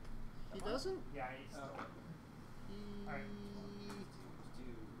 He doesn't. Yeah, he's Alright.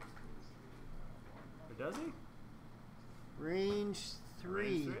 Or does he? Range 3.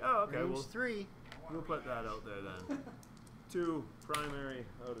 Range 3? Oh, okay, Range well- 3. We'll put that out there then. 2 primary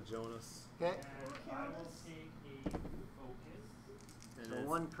out of Jonas. Okay. And I will take a focus. And So it's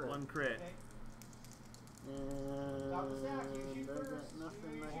 1 crit. 1 crit. Okay. And Stop the stack, you shoot I got first.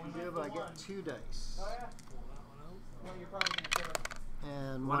 nothing I Only can do, have but I the get one. 2 dice. Oh yeah. Pull that one out. Well, you're probably gonna kill it.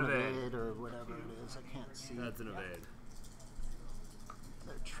 And One 1 evade. evade or whatever it is. I can't see. That's an evade.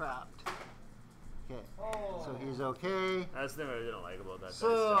 They're trapped. Okay. Oh. So he's okay. That's the thing I didn't like about that dice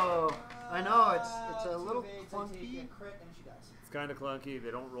So I know it's a 2 little evades, I take clunky. a crit and she dies. It's kind of clunky.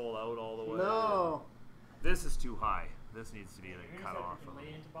 They don't roll out all the way. No. This is too high. This needs to be You're like gonna cut start off. to a lay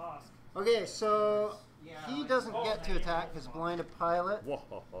little. into boss. Okay, so Yeah, he like- doesn't Oh, get to now you attack roll because one. blinded pilot,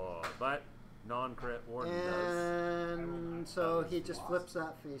 Whoa, but non-crit Warden does. and so he just flips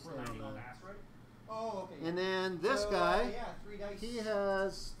that face We're down. landing on There. asteroid. Oh, okay. And then this So, guy, yeah, 3 dice. he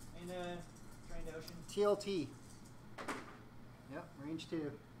has in trained ocean. TLT. Yep, range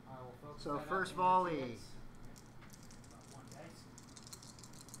 2. I will focus So that up first and volley. get 2 hits. Got 1 dice.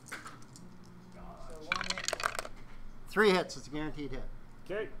 So 1 hit. 3 hits, it's a guaranteed hit.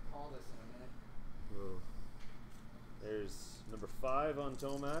 Okay. Call this in a minute. Whoa. There's number 5 on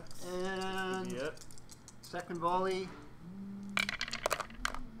Tomax. And Yep. second volley.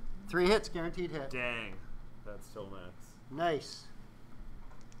 3 hits, guaranteed hit. Dang. That's Tomax. Nice.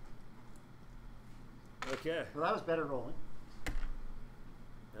 Okay. Well, that was better rolling.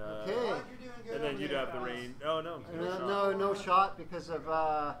 Okay. Glad you're doing good And then over you'd there, have the guys. range. Oh, no. shot. No shot because of No,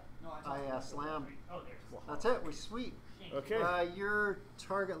 I talked slammed. Oh, there's. That's it. We sweep. Okay. Your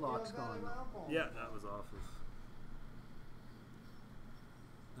target lock's Feels very gone. welcome. Yeah, that was off of.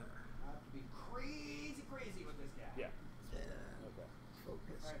 I have to be crazy with this guy. Yeah. And Okay.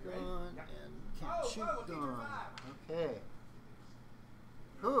 focus Alright, ready? gone Yep. and can't shoot whoa, feature gone. 5. Okay.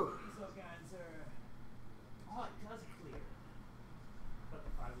 Whew. These little guys are. Oh, it does clear. But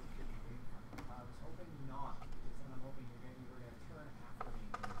the 5 would kill you. I was hoping not, because then I'm hoping you were going to turn after me.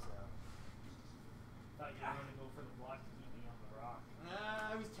 So. Thought you were going to go for the block to keep me on the rock.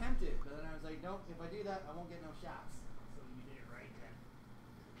 I was tempted, but then I was like, nope, if I do that, I won't get no shots. So you did it right then.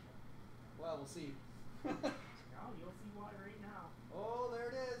 Well, we'll see. Now you'll see why right now. Oh, there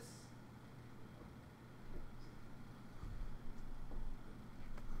it is.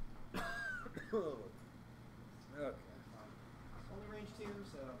 Okay. It's only range 2,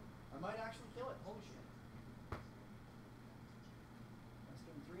 so I might actually kill it. Holy shit. Let's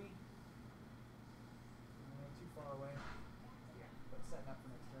give him 3. Too far away. Yeah. But setting up for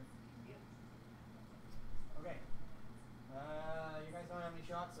next turn. Yep. Okay. You guys don't have any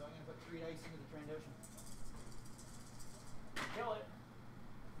shots, so I'm going to put 3 dice into the Trandoshan. Kill it.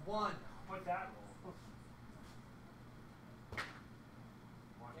 1. What's that roll?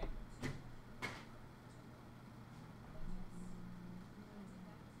 One. Okay.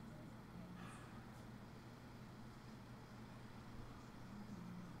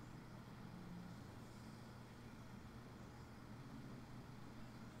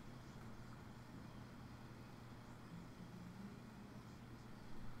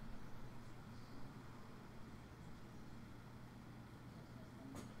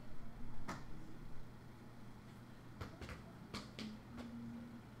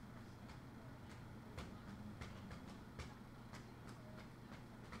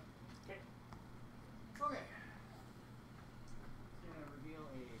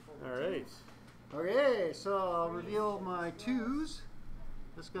 reveal my 2s.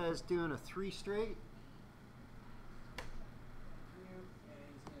 This guy's doing a 3 straight. And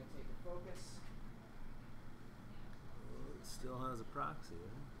he's going to take a focus. Well, it still has a proxy,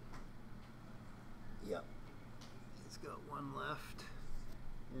 right? Yep. He's got 1 left.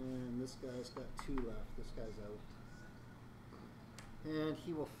 And this guy's got 2 left. This guy's out. And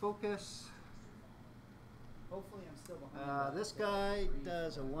he will focus. Hopefully I'm still behind. This guy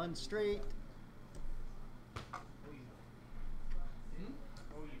does a 1 straight. Oh,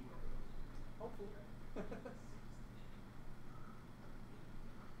 you Hopefully.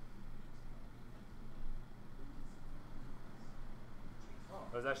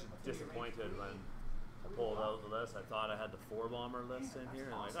 I was actually disappointed when I pulled out the list. I thought I had the 4-bomber list in here,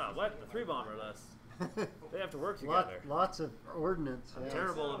 and I'm like, oh, what? The 3-bomber list. They have to work together. Lots of ordnance. I'm Yeah.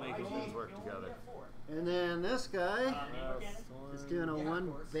 terrible at making things work together. And then this guy is doing a Yeah, 1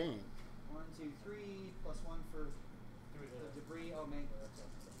 of course. bank. 1, 2, 3, plus 1 for the debris. Oh, mango. Okay.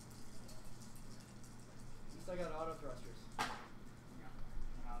 At least I got auto thrusters. And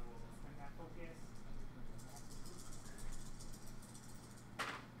I will spend that focus.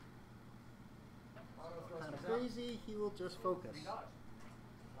 Auto Kind thrusters of up. crazy. He will just focus. 3 dodge.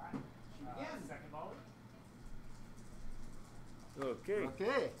 Right. Again. Second volley. Okay.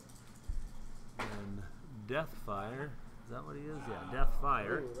 Okay. And Deathfire. Is that what he is? Yeah,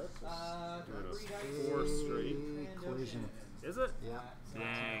 Deathfire. Ooh, that's a Doing Three dice. a 4 straight. And collision. Is it? Yeah.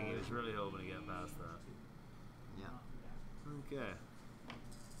 Dang, he was really hoping to get past that. Yeah. Okay.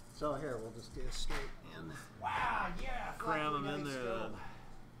 So here, we'll just do a straight in. Wow, yeah. Cram him flat in three there dice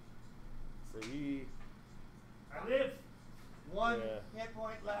then. So he. I live. go. 1 Yeah. hit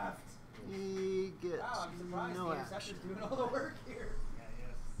point left. He gets Wow, I'm surprised no the action. Interceptor's doing all the work here. Yeah,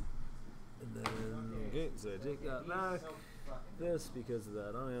 yes. And then, okay, so I take that back. So fucking This, because of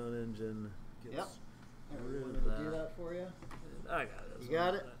that ion engine, gets Yep. Here, we rid wanted of to that. do that for you. I got it. You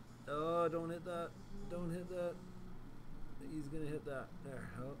got it? Oh, don't hit that. Don't hit that. He's going to hit that. There.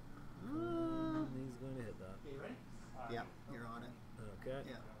 Oh. He's going to hit that. Okay, you ready? Yeah, you're on it. Okay.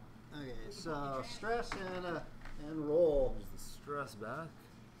 Yeah. Okay, so stress and roll There's the stress back.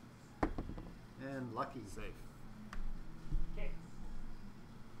 and lucky. Safe. Okay.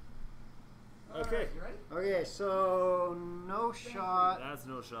 Okay. Alright, you ready? Okay, so no shot. That's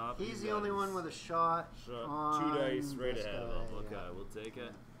no shot. but He's you the only guys one with a shot. shot. on 2 dice right this ahead of guy, him. Okay, yeah. we'll take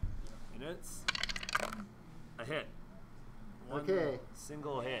it. And it's a hit. One Okay.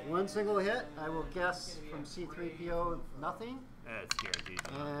 single hit. 1 single hit. I will guess from C3PO nothing, That's guaranteed.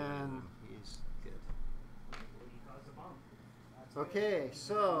 to not do and anything. he's good. You caused a bomb. Okay,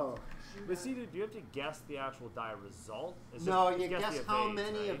 so But see, do you have to guess the actual die result? It's no, just you guess the how evades,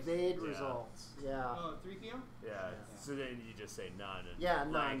 many right? evade Yeah. results. Yeah. Oh, 3 p.m.? Yeah. So then you just say none. And Yeah,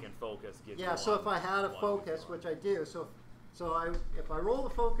 blank none. and focus gives Yeah, you so one- if I had a one focus, one. which I do, so if I roll the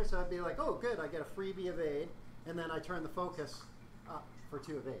focus, I'd be like, oh, good, I get a freebie evade, and then I turn the focus up for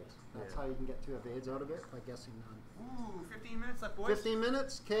 2 evades. That's Yeah. how you can get 2 evades out of it, by guessing none. Ooh, 15 minutes left, boys. 15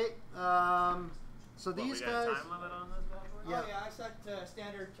 minutes, okay. So What, these we got a guys. time limit on this bad boy? Yeah. Oh, yeah, I set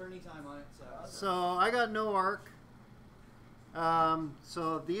standard tourney time on it. So I got no arc.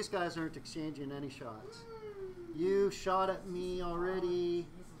 So these guys aren't exchanging any shots. You shot at me already.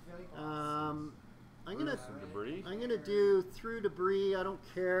 This is very close. I'm gonna Some debris. do through debris. I don't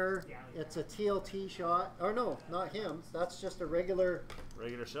care. It's a TLT shot. Or no, not him. That's just a regular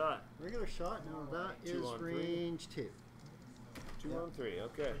Regular shot. shot. No, that 2 is on 3. range 2. 2 on 3.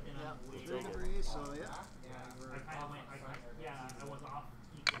 Okay. Yeah, We'll through take it. debris. So yeah. Yeah, I kind of went. Yeah, I was off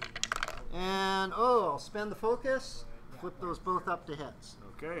equally. And I'll spend the focus. Flip those both up to hits.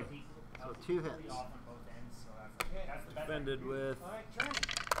 Okay. So 2 Pretty hits. off on both ends, so that's Okay. that's the best. Defended with All right, turn.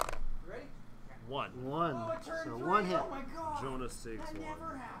 You ready? 1. 1. Oh, it turned So 3. 1 hit. Oh my god. Jonas takes that 1.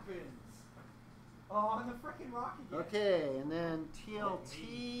 never happens. Oh, and the freaking rocket. Again. Okay, and then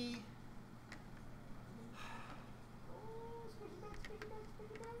TLT. Oh, squeeze it back, squeeze it back,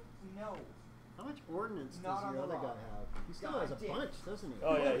 squeeze it back. No. How much ordnance Not does on your the other guy rock. have? He still God has a damn. bunch, doesn't he?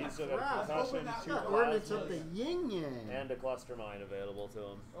 Oh, yeah, he's still got Crap. concussion, Open that 2 up. Got ordnance of plasmas, the yin yang. and a cluster mine available to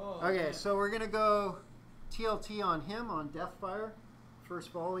him. Oh, Okay, man. so we're gonna go TLT on him on Deathfire. First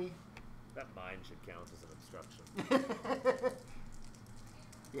volley. That mine should count as an obstruction.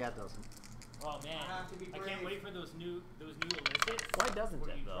 Yeah, it doesn't. Oh man, have to be I can't brave. wait for those new elicits. Why doesn't where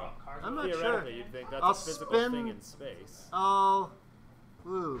it, you though? drop cards I'm off. not sure. Theoretically, you'd think that's I'll a physical spin- thing in space. Oh,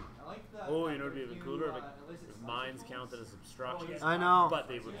 ooh. I like the. Oh, you know, it'd be even you, cooler elicit if slicer mines tools. counted as obstructions. yes. I know. But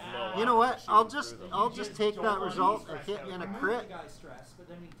they would blow You know up what? the I'll shooting just through them. I'll just take that result and hit in a Remove crit the guy's stress, but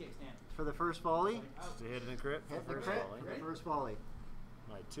then he takes damage. for the first volley. To hit in a crit for Hit the first crit volley. for the first volley.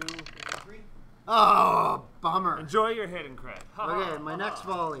 My 2. 3. Oh, bummer. Enjoy your hit and crit. Okay, my next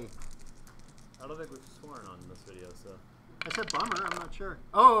volley. I don't think we've sworn on this video, so. I said bummer, I'm not sure.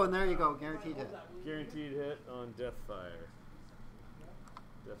 Oh, and there you go, guaranteed hit. Guaranteed hit on Deathfire.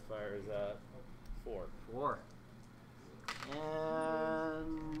 Deathfire is at 4. 4.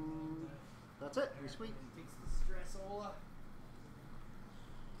 And that's it. We sweep. Takes the stress, Ola.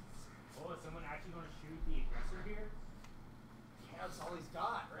 Oh, is someone actually going to shoot the aggressor here? Yeah, that's all he's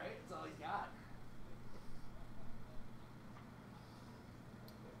got, right? That's all he's got.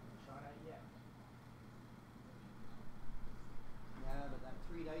 Shot at yet. Yeah, but that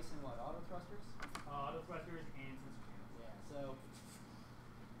 3 dice and what? Auto thrusters? Auto thrusters and some screens. Yeah, so.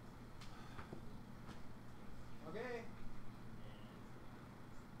 Okay.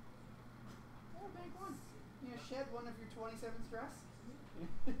 Oh, bank 1. Yeah, shed one of your 27 stress.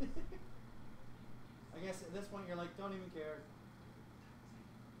 I guess at this point you're like, don't even care.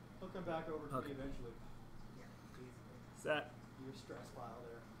 He'll come back over to me eventually. Set. Your stress pile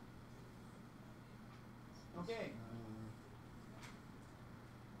there. Okay.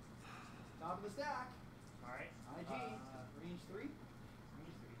 Top of the stack. Alright. IG. Range 3.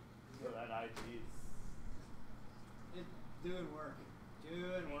 So that IG is. It's doing work.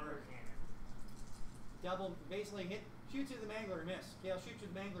 Doing work. Double, basically hit, shoot through the mangler, miss. Okay, I'll shoot through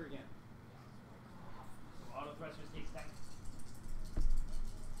the mangler again. So auto thrusters takes that.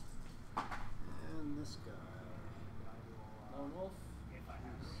 And this guy. Lone Wolf. If I have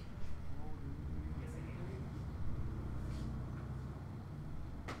range. Yes, I do.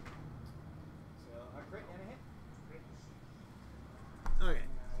 So a crit and a hit. Okay.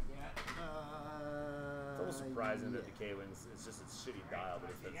 I got. It's almost surprising that the K-Wings, it's just a shitty dial,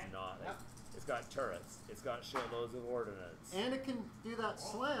 but it's not. Like, it's got turrets. It's got shitloads of ordnance. And it can do that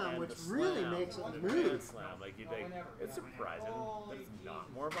slam, And which the really slam, makes the it advanced move. Slam. Like, you think, it's surprising that it's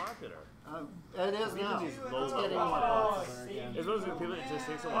not more popular. It is Even now. these It's low getting level more shots. popular again. It's those people, it just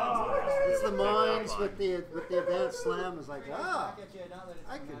takes a while. It's the mines with the advanced slam is like, ah,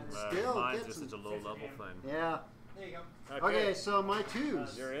 I can still Mine's get just some. such a low level thing. Yeah. There you go. Okay, so my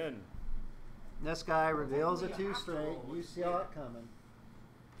 2s. You're in. This guy reveals a 2 straight. You saw it coming.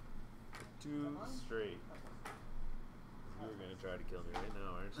 2 straight. You were gonna try to kill me right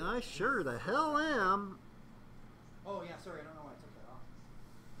now, aren't you? I sure the hell am. Oh, yeah, sorry, I don't know why I took that off.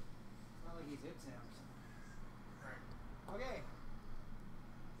 It's not like he's hit Sam or something. Okay.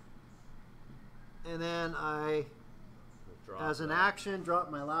 And then I, Drop as an that. action, drop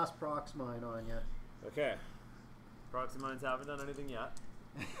my last prox mine on you. Okay. Proxy mines haven't done anything yet.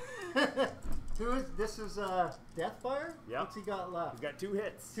 This is Deathfire? Yep. What's he got left? He's got 2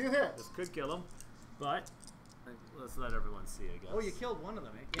 hits. 2 hits. This could kill him, but let's let everyone see, I guess. Oh, you killed one of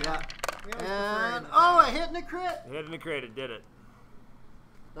them, eh? Yeah. We always prefer it in And, the oh, back. a hit and a crit. Hit in the crate, it did it.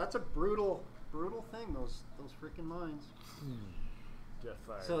 That's a brutal thing, those freaking mines.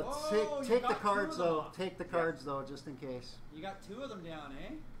 Deathfire. So Oh, you take the got 2 cards of them though. off. Take the cards though, just in case. You got 2 of them down,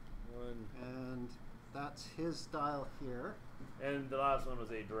 eh? 1. And that's his style here. And the last one was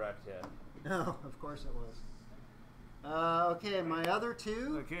a direct hit. No, of course it was. Okay, my other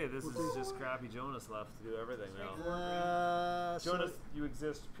 2. Okay, this is just crappy Jonas left to do everything now. So Jonas, you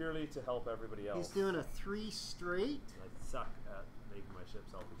exist purely to help everybody else. he's doing a 3 straight. I suck at making my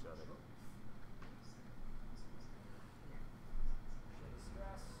ships help each other.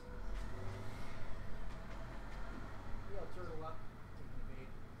 Stress. He'll turtle up. Take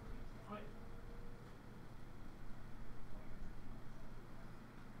the bait.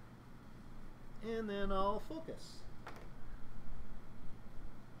 And then I'll focus.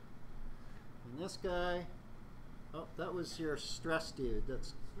 And this guy, oh, that was your stress dude.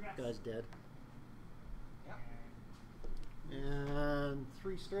 That's guy's dead. Yep. And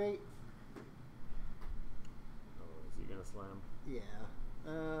 3 straight. Oh, is he gonna slam Yeah.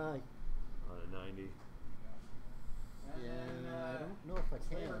 on a 90? Yeah, I don't know if I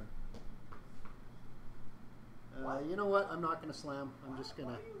can. You know what? I'm not going to slam. I'm just going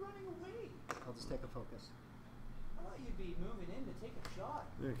Why to. are you running away? I'll just take a focus. I thought you'd be moving in to take a shot.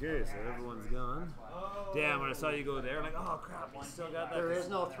 Okay, so everyone's gone. Oh. Damn, when I saw you go there, like, oh crap, you still got that. There is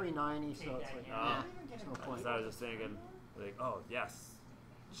no 390, so it's like, Ah. there's no I point. was just thinking, like, oh yes,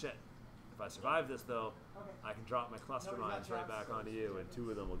 shit. If I survive this though, Okay. I can drop my cluster Nobody's got mines right traps, back so onto it's you, easier. and 2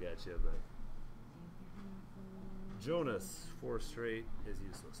 of them will get you. But Jonas, 4 straight is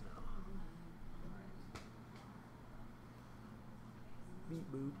useless now. Beep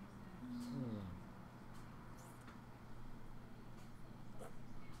boop.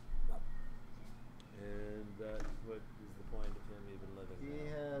 And that, what is the point of him even living He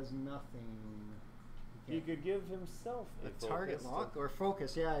now? has nothing. He He could give himself a A target focus lock to- or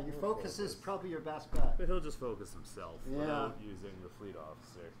focus, yeah. Your Or focus is focus. probably your best bet. But he'll just focus himself Yeah. without using the fleet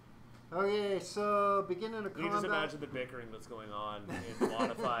officer. Okay, so beginning of You combat. can just imagine the bickering that's going on in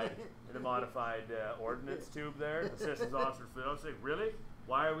the modified ordnance tube there. The systems officer, fleet officer, say, really?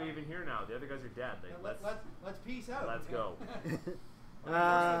 Why are we even here now? The other guys are dead. Like, Let's peace out. let's go.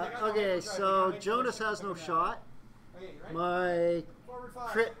 Okay, so Jonas has no shot. Okay, you ready? My Forward 5.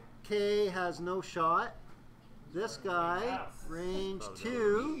 crit K has no shot. This guy, range Oh,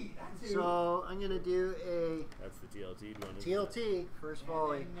 2. So I'm going to do a That's the TLT one. isn't it? TLT, first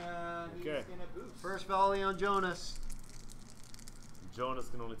volley. He's Okay. gonna boost. First volley on Jonas. Jonas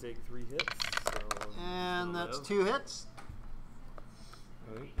can only take 3 hits. So And he'll that's live. 2 hits.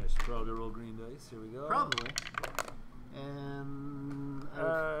 Alright, I should probably roll green dice. Here we go. Probably. And Yep.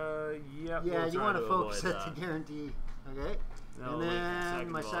 yeah, we'll you try want to to focus avoid it to that. guarantee. Okay. No, And like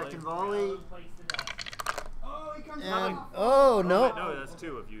then my volley. second volley. Place to die. Oh, he comes And out. oh no, Wait, no, that's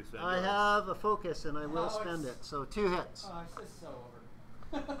 2 of you. Spend I yours. have a focus and I will Oh, spend it's- it. So 2 hits. Oh, this is so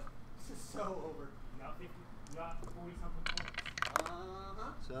over. This is so over. You got 50, you got 40 something points.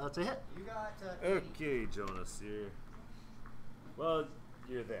 Uh-huh. So that's a hit. You got 80. Okay, Jonas, well,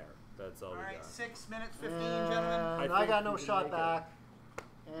 you're there. That's all All we right, got. 6 minutes, 15, gentlemen. And I I got think no you can shot make it. back.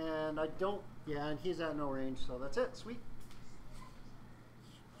 And I don't. Yeah, and he's at no range. So that's it. Sweet.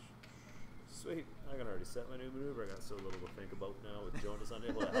 Sweet. I can already set my new maneuver. I got so little to think about now with Jonas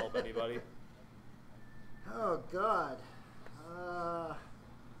unable to help anybody. Oh God. Now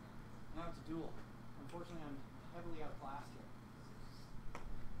it's a duel. Unfortunately, I'm heavily out of class here.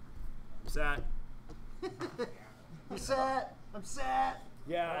 I'm sad. You set. I'm set.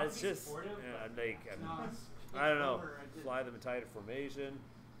 Yeah, Well, it's be just supportive, No, it's I don't know. over. I did- Fly them in tighter formation.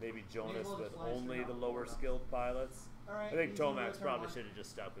 Maybe Jonas we'll with just fly only straight the off lower the skilled pilots. All right, I think he's gonna Tomax turn probably one. should have just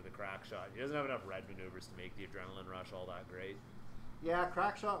stuck with the crack shot. He doesn't have enough red maneuvers to make the adrenaline rush all that great. Yeah,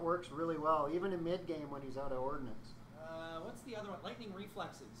 crack shot works really well, even in mid game when he's out of ordnance. What's the other one? Lightning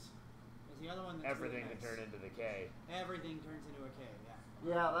reflexes is the other one. That's Everything really can nice. turn into the K. Everything turns into a K.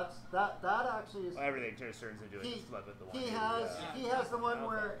 Yeah. Yeah, that actually is. Well, everything turns into it. He, Just flip it the one. he has the one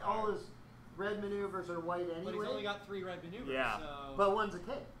where Okay. all his red maneuvers are white But he's only anyway. got 3 red maneuvers. Yeah. So But one's a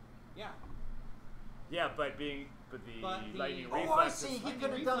K. yeah. Yeah, but the lightning Oh, I reflexes. see. He Lightning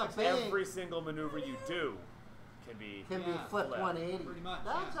could have done a reflex, bang. Every single maneuver you do can be. Can be Yeah, flipped flip. 180. Pretty much,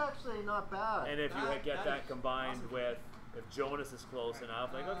 That's yeah. actually not bad. And if you That- get that that is combined awesome. with, if Jonas is close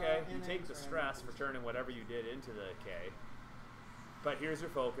enough, like, And okay, you then take the sorry, stress for turning whatever you did into the K. But here's your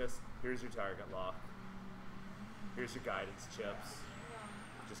focus, here's your target lock, here's your guidance chips.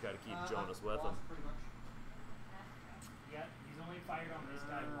 Just got to keep Jonas with him. lost pretty much. Yeah, he's only fired on this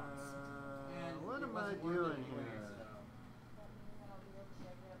guy once. And What it am I wasn't worth it doing anyway, here? so.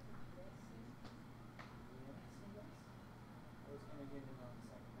 I was gonna give him on the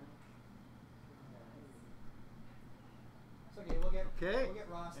second match. It's okay. Okay. We'll get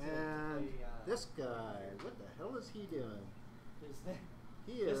Ross to And play. this guy, what the hell is he doing?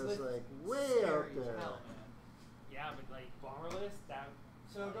 He this is list like is way scary out as there. hell, man. Yeah, but like bomberless, that.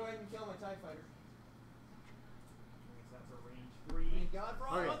 So go ahead and kill my TIE fighter. That's a range 3. Thank God for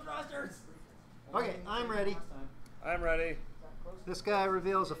all Okay. those thrusters. Okay, I'm ready. I'm ready. This guy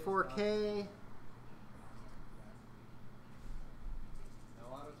reveals a 4K. No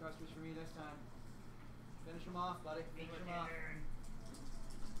auto thrusters for me this time. Finish him off, buddy. Finish him off.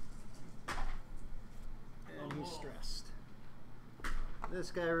 And he's stressed. This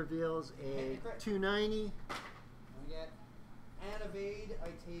guy reveals a 290. I get an evade. I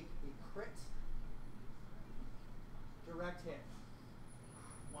take a crit. Direct hit.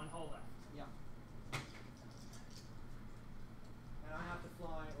 1 hull left. Yeah. And I have to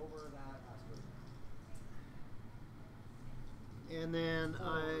fly over that asteroid. And then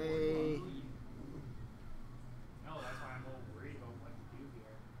I. No, that's why I'm a little worried about what to do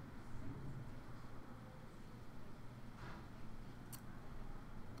here.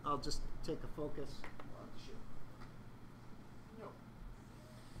 I'll just take a focus. Oh, shit. No.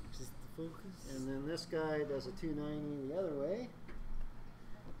 Just the focus. And then this guy does a 290 the other way.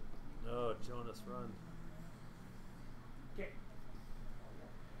 Oh, Jonas, run. Okay.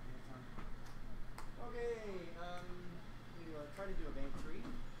 Okay, we'll try to do a bank 3.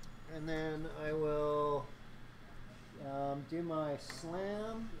 And then I will do my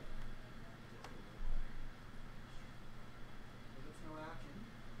slam. There's no action.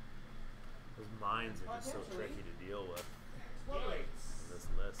 Those mines are just so Potentially. tricky to deal with. Explorates. This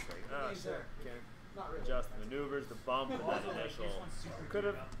list, like, oh game's shit, there. can't Not really. adjust the maneuvers, the bump, and Also, that like, initial. this one's super Could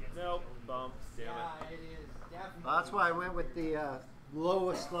have, geared up against nope, the bump, damn Yeah, it. it is definitely. That's why I went with the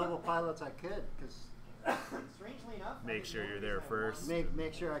lowest level pilots I could, because Strangely enough, I Make did sure no you're there design first. once.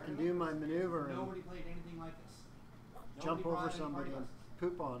 Make sure I can do my maneuver and Nobody played anything like this. jump Nobody over brought any somebody party and buses.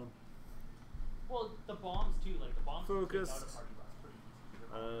 poop on them. Well, the bombs too. Like the bombs can take Focus. out a party bus pretty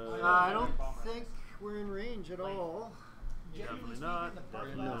easy. Yeah, I yeah, don't bomber think list. we're in range at Like- all. Generally Definitely speaking, not, the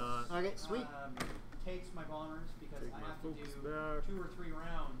party definitely bus, not. Okay, sweet. takes my bombers because Take I my have to do focus back. 2 or 3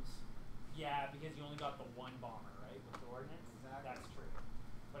 rounds. Yeah, because you only got the one bomber, right, with the ordnance. Exactly. That's true.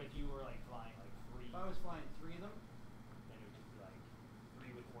 But if you were like flying like 3, If I was flying 3 of them, then it would just be like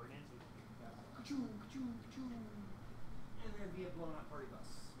 3 with ordnance. Which would be, ka-choo, ka-choo, ka-choo, and there'd be a blown up party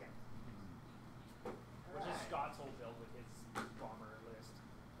bus. yeah. Which is Scott's whole build with his bomber list.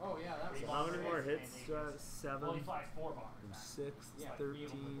 Oh yeah, that's Three So how many bombers more and hits they do I have? just- 7 Well, he flies 4 bombers. and back. 6, Yeah, Like 3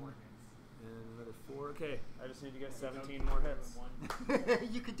 of them with 13, ordnance. and another 4. Okay, I just need to get And 17 no more two hits. and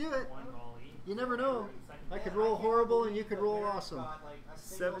One, You could do it. one volley. You never know. Second I Yeah, could roll can't horrible and believe you could that roll Barrett's awesome. got, like, a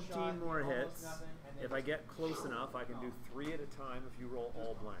single 17 shot, more almost hits. nothing, and then If I just- get close enough, I can do 3 at a time if you roll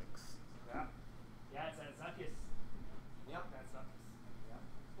all blanks. Yeah. Yeah, it's a suckus. Yep. That sucks. Yeah.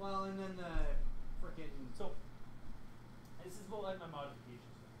 Well, and then the frickin' So, this is what my modifications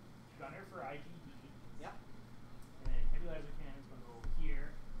are. Gunner for IGD, yep. and then heavy laser cannon's gonna go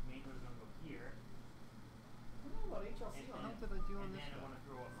here, main door's gonna go here, I don't know about HLC and on then, it. did I do on and this then I guy? wanna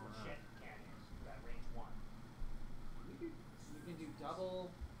throw a flechette cannon for that range 1. You can do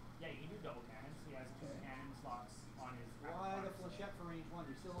double. Yeah, you can do double cannons. He has 2 cannon slots on his. Why the rapid fire, so flechette for range 1?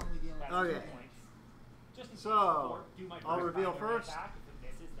 You're still only dealing with That's Okay. 2 points. Just in case, So, or do my I'll first reveal primary first. attack. If it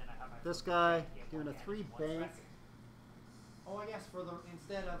misses, then I have my This first guy attack, get doing one a cannon, 3 one bank. stressor. Oh, I guess for the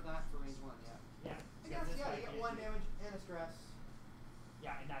instead of that for range 1, yeah. Yeah. I because guess this yeah, guy you get gives 1 you- damage and a stress.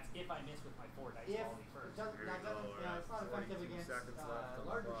 Yeah, and that's if I miss with my 4 dice If volley it first. doesn't, Here that we go, doesn't, we're yeah, at it's not effective 42 against seconds left on the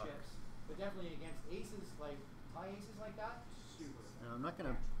larger clock. ships, but definitely against aces like high aces like that. Super. Now, I'm not going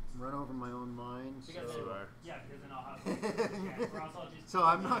to run over my own line. Because So, you then, are. yeah, because then I'll have yeah, or else I'll just so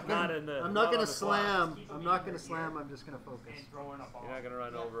I'm not Not going in the- to. I'm not not going on to the clock. slam. Keep I'm them not in going to your slam. gear I'm just going to focus. and throw in a ball. You're not going to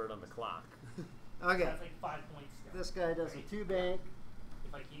run Yeah. over it on the clock. Okay. That's like 5 points. Still, This guy does a right? 2 bank.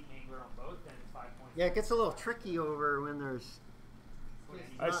 If I keep Mangler on both, then it's 5 points. Yeah, it gets a little tricky over when there's.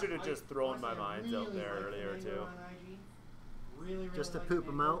 I should have just thrown my Honestly, I mines out really there like the earlier, Mangler too. on IG. Really Just to like poop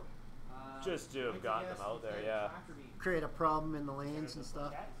the 'em Mangler. out? Just to have I'd gotten them suggest out there, instead yeah. of tractor beam, Create a problem in the lanes and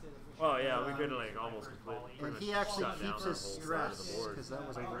stuff. Flechette? instead of flechette. Oh yeah, we Uh, could like almost completely. And pretty And he much actually shut down keeps that his whole side of stress the board. because that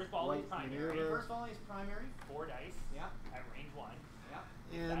was a My first volley white primary. Okay, maneuver. first volley is primary. 4 dice Yeah. at range 1.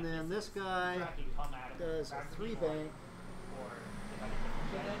 Yeah. And then this guy Tracking come at him, does a grab the 3 beam on, bank. Or if I get the And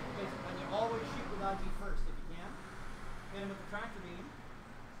flechette, then, and you always shoot with IG first if you can. Hit him with the tractor beam.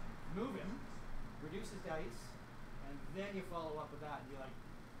 Move him. Reduce his dice. And then you follow up with that and be like.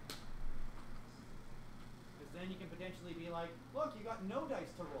 Because then you can potentially be like, look, you got no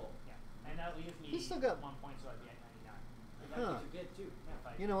dice to roll. yeah. And that leaves me He's still got- 1 point, so I'd be at 99. And that Huh. gives you bid too. Yeah. If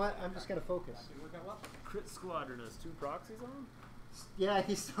I- You know what? I'm just going to focus. That could work out well. Crit Squadron has 2 proxies on. Yeah,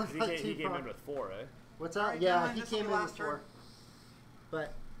 he's still He got came, 2 he came in proc- with 4, eh? What's All that? right, Yeah, gentlemen, he this will came be in last with 4. turn.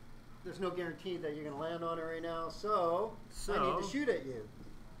 But there's no guarantee that you're going to land on it right now. So, I So- need to shoot at you.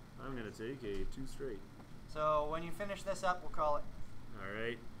 I'm gonna take a 2 straight. So when you finish this up, we'll call it. All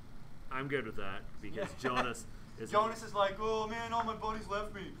right, I'm good with that because Yeah. Jonas is. Jonas is like, oh man, all my buddies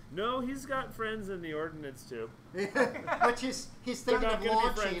left me. No, he's got friends in the ordnance too. But he's They're thinking not of gonna be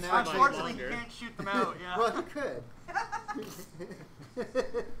launching friends for after. much Unfortunately, longer. you can't shoot them out. Yeah. Well, he could.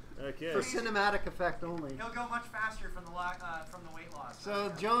 Okay. For cinematic effect only. He'll go much faster from the weight loss.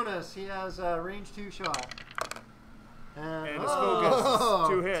 So Jonas, he has a range 2 shot. And his oh, focus,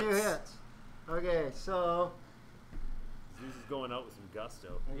 2 hits. 2 hits. Okay, so Zeus is going out with some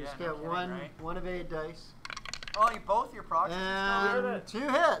gusto. I Yeah, just no get kidding, one right? one evade dice. Oh, you both your proxies are still. did And it. 2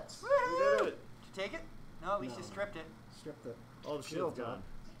 hits. We did it. Did you take it? No, at least you No. stripped it. Strip the All the shield shield's gone. off.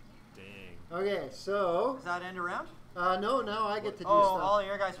 Dang. Okay, so Does that end around? no, now I get to do Oh, stuff. all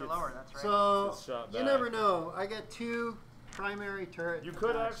your guys are It's- lower. That's right. So It's shot you back. never know. I get 2 primary turret. You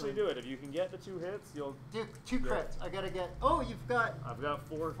could attacks actually on- do it if you can get the 2 hits. You'll. Do 2 Yeah. crits. I gotta get. Oh, you've got I've got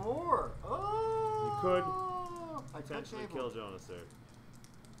 4. 4. Oh. could I could Potentially save kill one. Jonas there.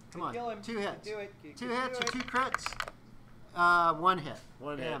 Come on. Kill him. 2 hits. Do it. You 2 can hits do or it. 2 crits. 1 hit.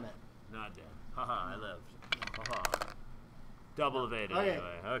 1 Damn hit. it. Not dead. Haha, I lived. Haha. Double evaded Okay.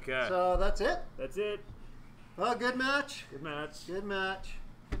 anyway. Okay. So that's it. That's it. Well, good match. Good match. Good match.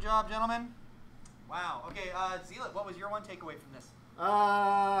 Good job, gentlemen. Wow. Okay, Zeellott, what was your one takeaway from this?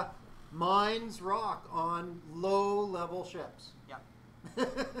 Mines rock on low level ships. Yeah.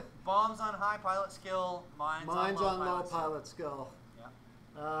 Bombs on high pilot skill, mines Mines on on low low pilot skill. pilot skill.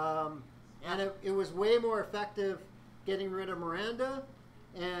 Yeah. And it was way more effective getting rid of Miranda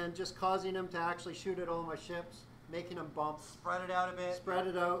and just causing them to actually shoot at all my ships, making them bump, Spread it out a bit. spread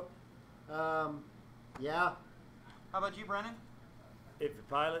it out. Yeah. How about you, Brennan? If your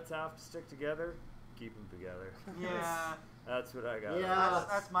pilots have to stick together, keep them together. Yeah. That's what I got. Yeah.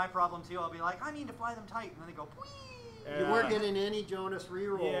 That's my problem too. I'll be like, I need to fly them tight, and then they go, whee! You weren't getting any Jonas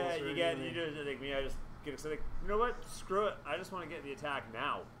rerolls. Yeah, or you get anything. you do like me. I just get excited. Like, you know what? Screw it. I just want to get the attack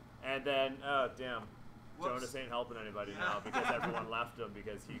now. And then, oh damn, Whoops. Jonas ain't helping anybody now because everyone left him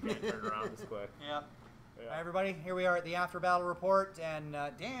because he can't turn around this quick. Yep. Yeah. Hi, everybody. Here we are at the after battle report, and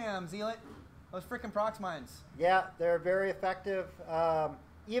damn, Zeellott, those freaking prox mines. Yeah, they're very effective.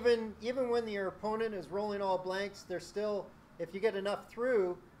 Even when your opponent is rolling all blanks, they're still, if you get enough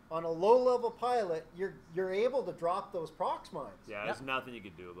through on a low-level pilot, you're able to drop those prox mines. Yeah, there's nothing you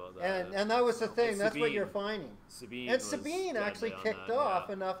could do about that. And that was the thing. And That's what Sabine- you're finding. Sabine And was Sabine actually deadly on kicked that, off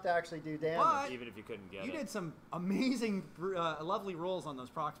yeah. enough to actually do damage. But Even if you couldn't get you it. did some amazing, lovely rolls on those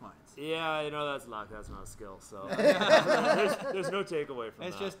prox mines. Yeah, you know that's luck. That's not a skill. So there's no takeaway from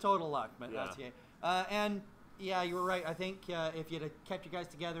It's that. just total luck, but Yeah. that's okay. And yeah, you were right. I think if you'd have kept you guys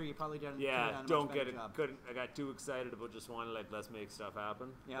together, you probably done Yeah, a much don't better get it. job. Couldn't. I got too excited about just wanting like let's make stuff happen.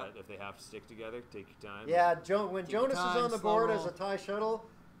 Yeah. But if they have to stick together, take your time. Yeah, when Take your Jonas time, is on the slow board roll. as a TIE shuttle,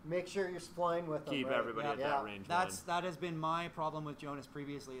 make sure you're flying with them. Keep right? everybody Yeah. at Yeah. that range. That has been my problem with Jonas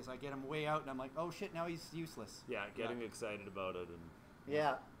previously. Is I get him way out, and I'm like, oh shit, now he's useless. Yeah, getting excited about it and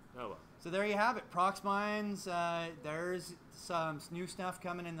Yeah. oh well. So there you have it, prox mines. There's some new stuff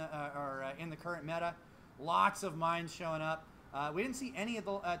coming in the in the current meta. Lots of mines showing up. We didn't see any at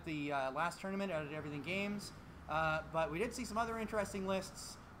the last tournament out at Everything Games, but we did see some other interesting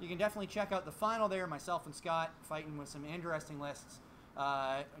lists. You can definitely check out the final there. Myself and Scott fighting with some interesting lists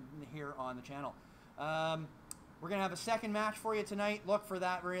here on the channel. We're gonna have a second match for you tonight. Look for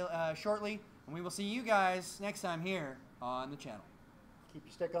that shortly, and we will see you guys next time here on the channel. Keep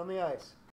your stick on the ice.